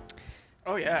this?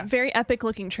 Oh yeah. Very epic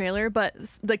looking trailer, but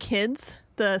the kids,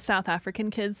 the South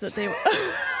African kids that they What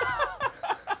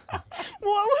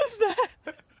was that?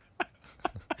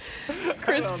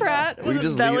 Chris Pratt with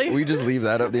his belly. We just leave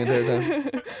that up the entire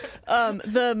time.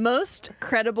 The most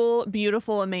credible,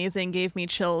 beautiful, amazing, gave me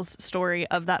chills story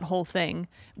of that whole thing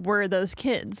were those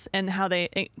kids and how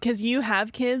because you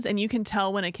have kids and you can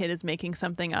tell when a kid is making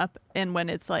something up and when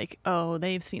it's like, oh,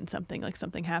 they've seen something, like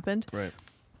something happened. Right.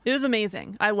 It was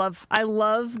amazing. I love the Yeah,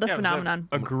 it was phenomenon.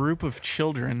 A group of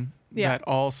children Yeah. that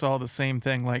all saw the same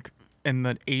thing, like in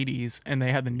the 80s, and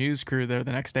they had the news crew there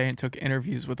the next day and took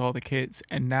interviews with all the kids,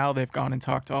 and now they've gone and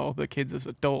talked to all the kids as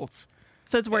adults.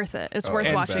 So it's worth it. It's worth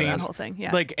and watching badass. that whole thing.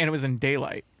 Yeah. Like, and it was in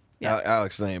daylight. Yeah.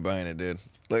 Alex ain't buying it, dude.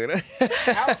 Look at it.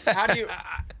 How do you?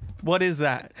 What is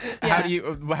that? Yeah.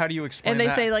 How do you explain And they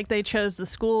that? say like they chose the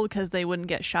school because they wouldn't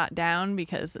get shot down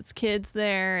because it's kids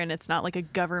there and it's not like a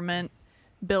government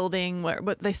building where,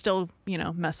 but they still,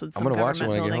 mess with some I'm gonna watch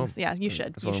government it when buildings. I get home. Yeah, you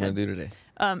should. That's what I'm gonna do today.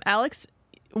 Alex,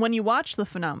 when you watch The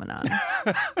Phenomenon,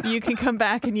 you can come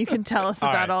back and you can tell us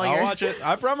about all I'll your. watch it.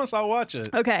 I promise I'll watch it.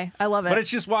 Okay, I love it. But it's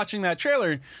just watching that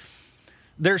trailer.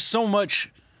 There's so much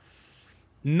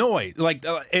noise. Like,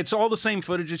 it's all the same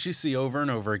footage that you see over and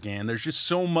over again. There's just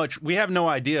so much. We have no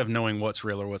idea of knowing what's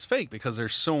real or what's fake because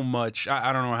there's so much.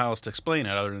 I don't know how else to explain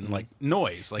it other than like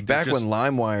noise. Like Back there's when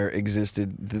LimeWire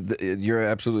existed, you're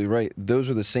absolutely right. Those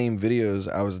were the same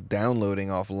videos I was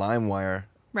downloading off LimeWire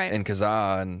Right. and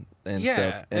Kazaa and yeah,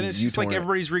 stuff. and it's just like uTorrent.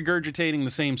 everybody's regurgitating the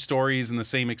same stories and the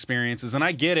same experiences. And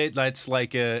I get it. That's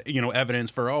like evidence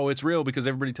for it's real because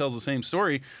everybody tells the same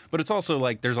story. But it's also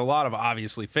like there's a lot of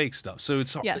obviously fake stuff. So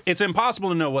it's impossible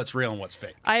to know what's real and what's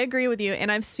fake. I agree with you, and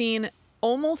I've seen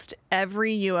almost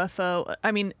every UFO.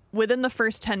 I mean, within the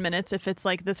first 10 minutes, if it's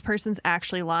like this person's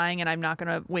actually lying and I'm not going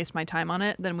to waste my time on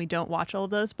it, then we don't watch all of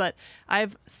those. But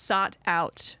I've sought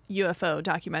out UFO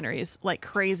documentaries like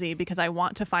crazy because I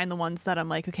want to find the ones that I'm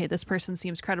like, okay, this person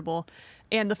seems credible.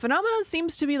 And The Phenomenon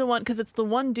seems to be the one because it's the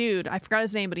one dude, I forgot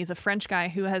his name, but he's a French guy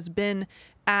who has been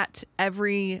at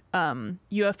every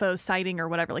UFO sighting or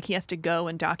whatever. Like he has to go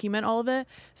and document all of it.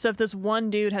 So if this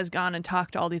one dude has gone and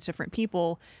talked to all these different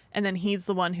people, and then he's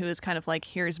the one who is kind of like,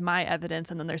 here's my evidence,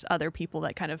 and then there's other people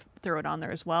that kind of throw it on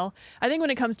there as well. I think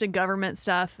when it comes to government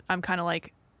stuff, I'm kind of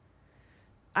like,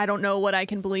 I don't know what I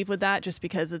can believe with that just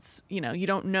because it's, you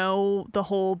don't know the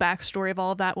whole backstory of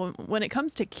all of that. When it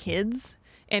comes to kids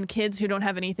and kids who don't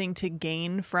have anything to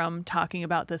gain from talking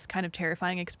about this kind of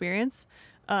terrifying experience,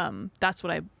 that's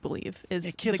what I believe is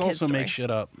Kids the kid's also story. make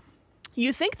shit up.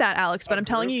 You think that, Alex, but I'm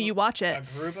telling you, you watch it.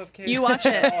 A group of kids. You watch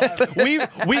it. we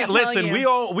listen. you.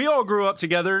 We all grew up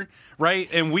together, right?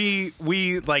 And we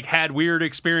like had weird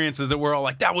experiences that we're all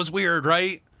like, that was weird,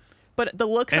 right? But the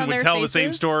looks And on we their tell faces, the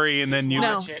same story, and then you.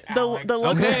 No, Watch it, the Alex.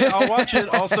 looks. Okay, I'll watch it.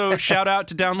 Also, shout out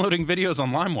to downloading videos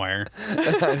on LimeWire.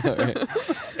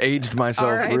 aged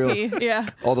myself real. R.I.P. Yeah.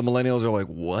 All the millennials are like,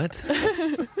 what?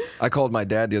 I called my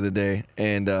dad the other day,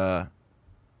 and I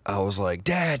was like,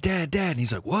 Dad. And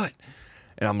he's like, what?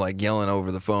 And I'm like yelling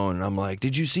over the phone, and I'm like,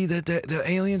 did you see that the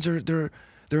aliens they're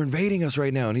invading us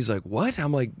right now? And he's like, what?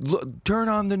 I'm like, look, turn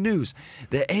on the news.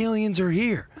 The aliens are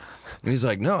here. And he's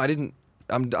like, no, I didn't.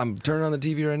 I'm turning on the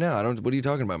TV right now. What are you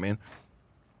talking about, man?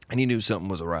 And he knew something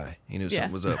was awry. He knew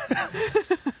something was up.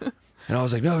 And I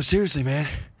was like, no, seriously, man.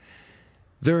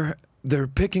 They're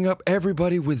picking up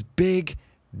everybody with big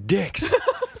dicks.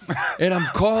 And I'm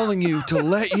calling you to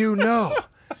let you know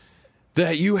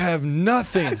that you have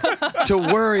nothing to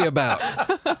worry about.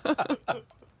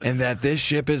 And that this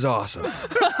ship is awesome.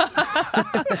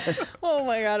 Oh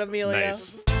my God, Emilio.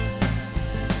 Nice.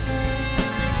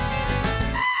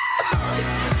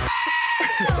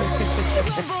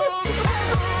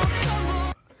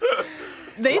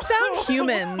 They sound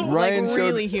human, Ryan like showed-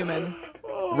 really human.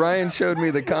 Ryan showed me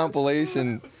the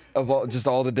compilation of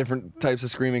all the different types of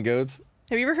screaming goats.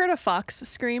 Have you ever heard a fox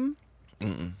scream?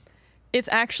 Mm-mm. It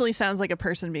actually sounds like a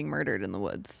person being murdered in the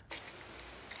woods.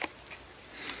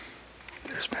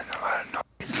 There's been a lot of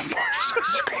noise and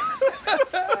just screaming.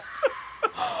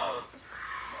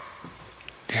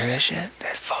 You hear that shit?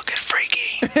 That's fucking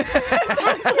freaky.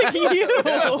 Like you.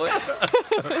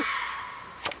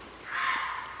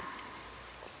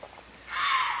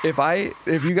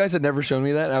 If you guys had never shown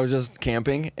me that, I was just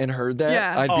camping and heard that,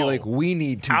 Yeah. I'd be Oh. like, we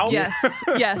need to get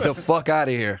Yes. the fuck out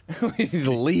of here. We need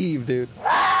to leave, dude.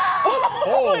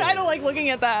 Oh, I don't like looking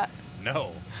at that.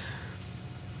 No.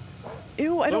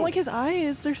 Ew, I don't Oh. like his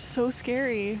eyes. They're so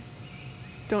scary.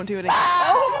 Don't do it again.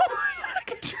 Oh,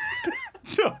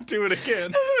 Don't do it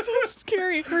again. so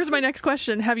scary. Here's my next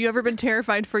question. Have you ever been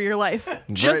terrified for your life? right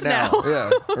Just now. Yeah,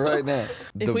 right now.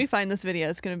 If we find this video,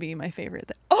 it's going to be my favorite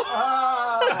thing.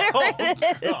 God.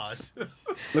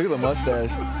 Look at the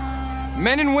mustache.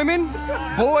 Men and women,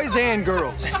 boys and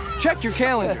girls, check your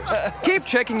calendars. Keep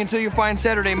checking until you find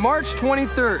Saturday, March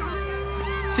 23rd.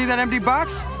 See that empty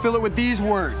box? Fill it with these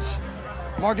words.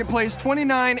 Marketplace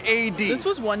 29 AD. This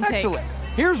was one take. Excellent.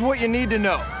 Here's what you need to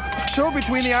know. Show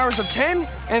between the hours of 10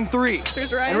 and 3.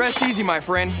 Here's Ryan. And rest easy, my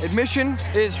friend. Admission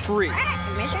is free.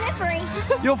 Admission is free.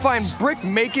 You'll find brick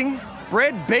making,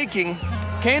 bread baking,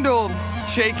 candle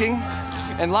shaking,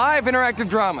 and live interactive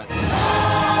dramas.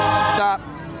 Stop.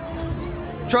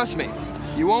 Trust me,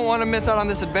 you won't want to miss out on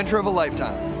this adventure of a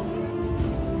lifetime.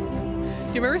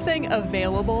 Do you remember saying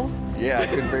available? Yeah, I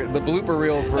couldn't figure the blooper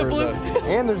reel for the.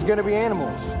 And there's gonna be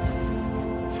animals.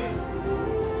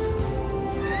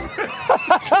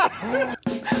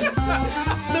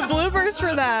 The bloopers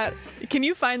for that. Can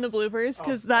you find the bloopers?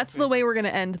 Because that's the way we're going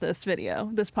to end this video,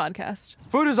 this podcast.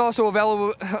 Food is also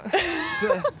available.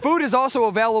 Food is also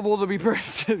available to be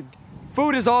purchased.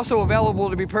 Food is also available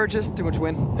to be purchased. Too much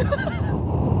wind.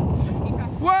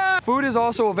 What? Food is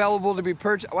also available to be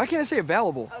purchased. Why can't I say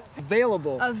available?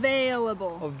 Available.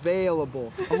 Available.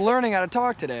 Available. I'm learning how to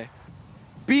talk today.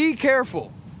 Be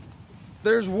careful.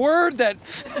 There's word that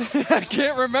I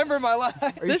can't remember my line.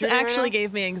 This actually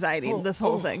gave me anxiety, this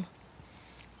whole thing.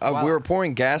 Wow. We were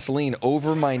pouring gasoline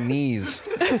over my knees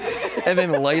and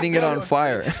then lighting it on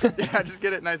fire. Yeah, just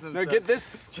get it nice and No, get this.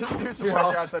 Just do some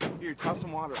water outside. Here, toss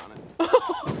some water on it.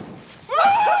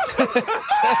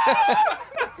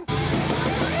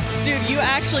 Dude, you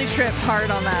actually tripped hard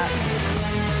on that.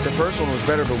 The first one was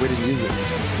better, but we didn't use it.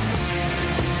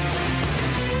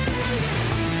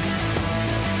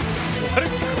 What a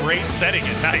great setting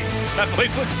at night. That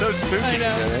place looks so spooky. I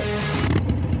know.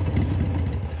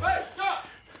 Hey, stop!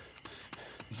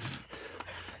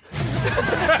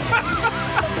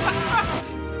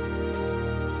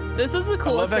 This was the I love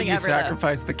coolest that thing you ever.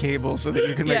 sacrificed the cable so that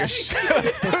you can make Yeah.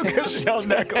 a shell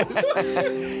necklace.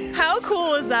 Though. How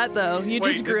cool is that, though? You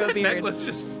just grew a did that beard. necklace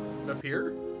just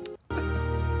appear?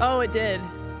 Oh, it did.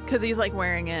 Because he's like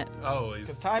wearing it Oh,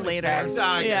 he's Time later. has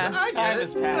passed. Yeah. Time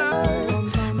has passed.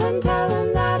 And tell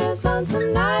him that his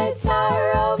lonesome nights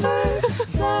are over.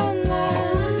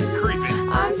 Sandman, creepy.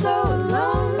 I'm so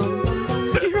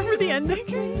alone. Do you remember the ending?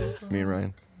 Me and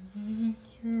Ryan.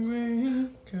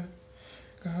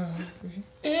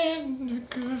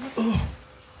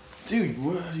 Dude,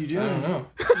 what are you doing? I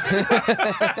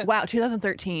don't know. Wow,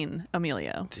 2013,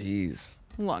 Emilio. Jeez.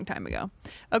 A long time ago.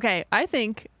 Okay, I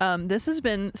think this has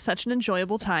been such an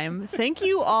enjoyable time. Thank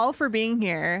you all for being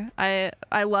here.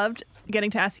 I loved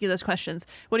getting to ask you those questions.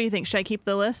 What do you think? Should I keep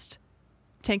the list?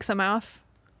 Take some off?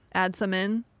 Add some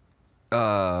in?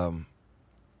 I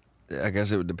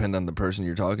guess it would depend on the person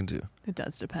you're talking to. It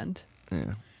does depend.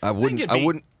 Yeah. I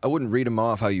wouldn't read them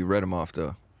off how you read them off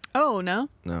though. Oh, no?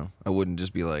 No, I wouldn't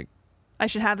just be like. I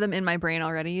should have them in my brain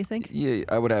already, you think? Yeah,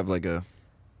 I would have like a.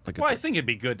 Well, I think it'd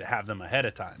be good to have them ahead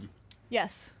of time.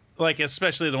 Yes. Like,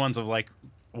 especially the ones of like,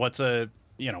 what's your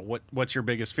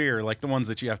biggest fear? Like the ones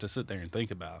that you have to sit there and think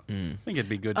about. I think it'd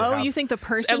be good to Oh, have you think the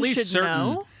person should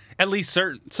know? At least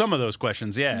some of those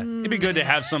questions, yeah. It'd be good to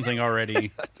have something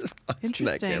already.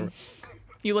 Interesting.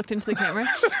 You looked into the camera?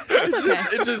 That's okay.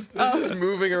 It's just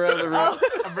moving around the room.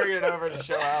 I'm bringing it over to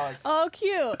show Alex. Oh,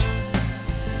 cute.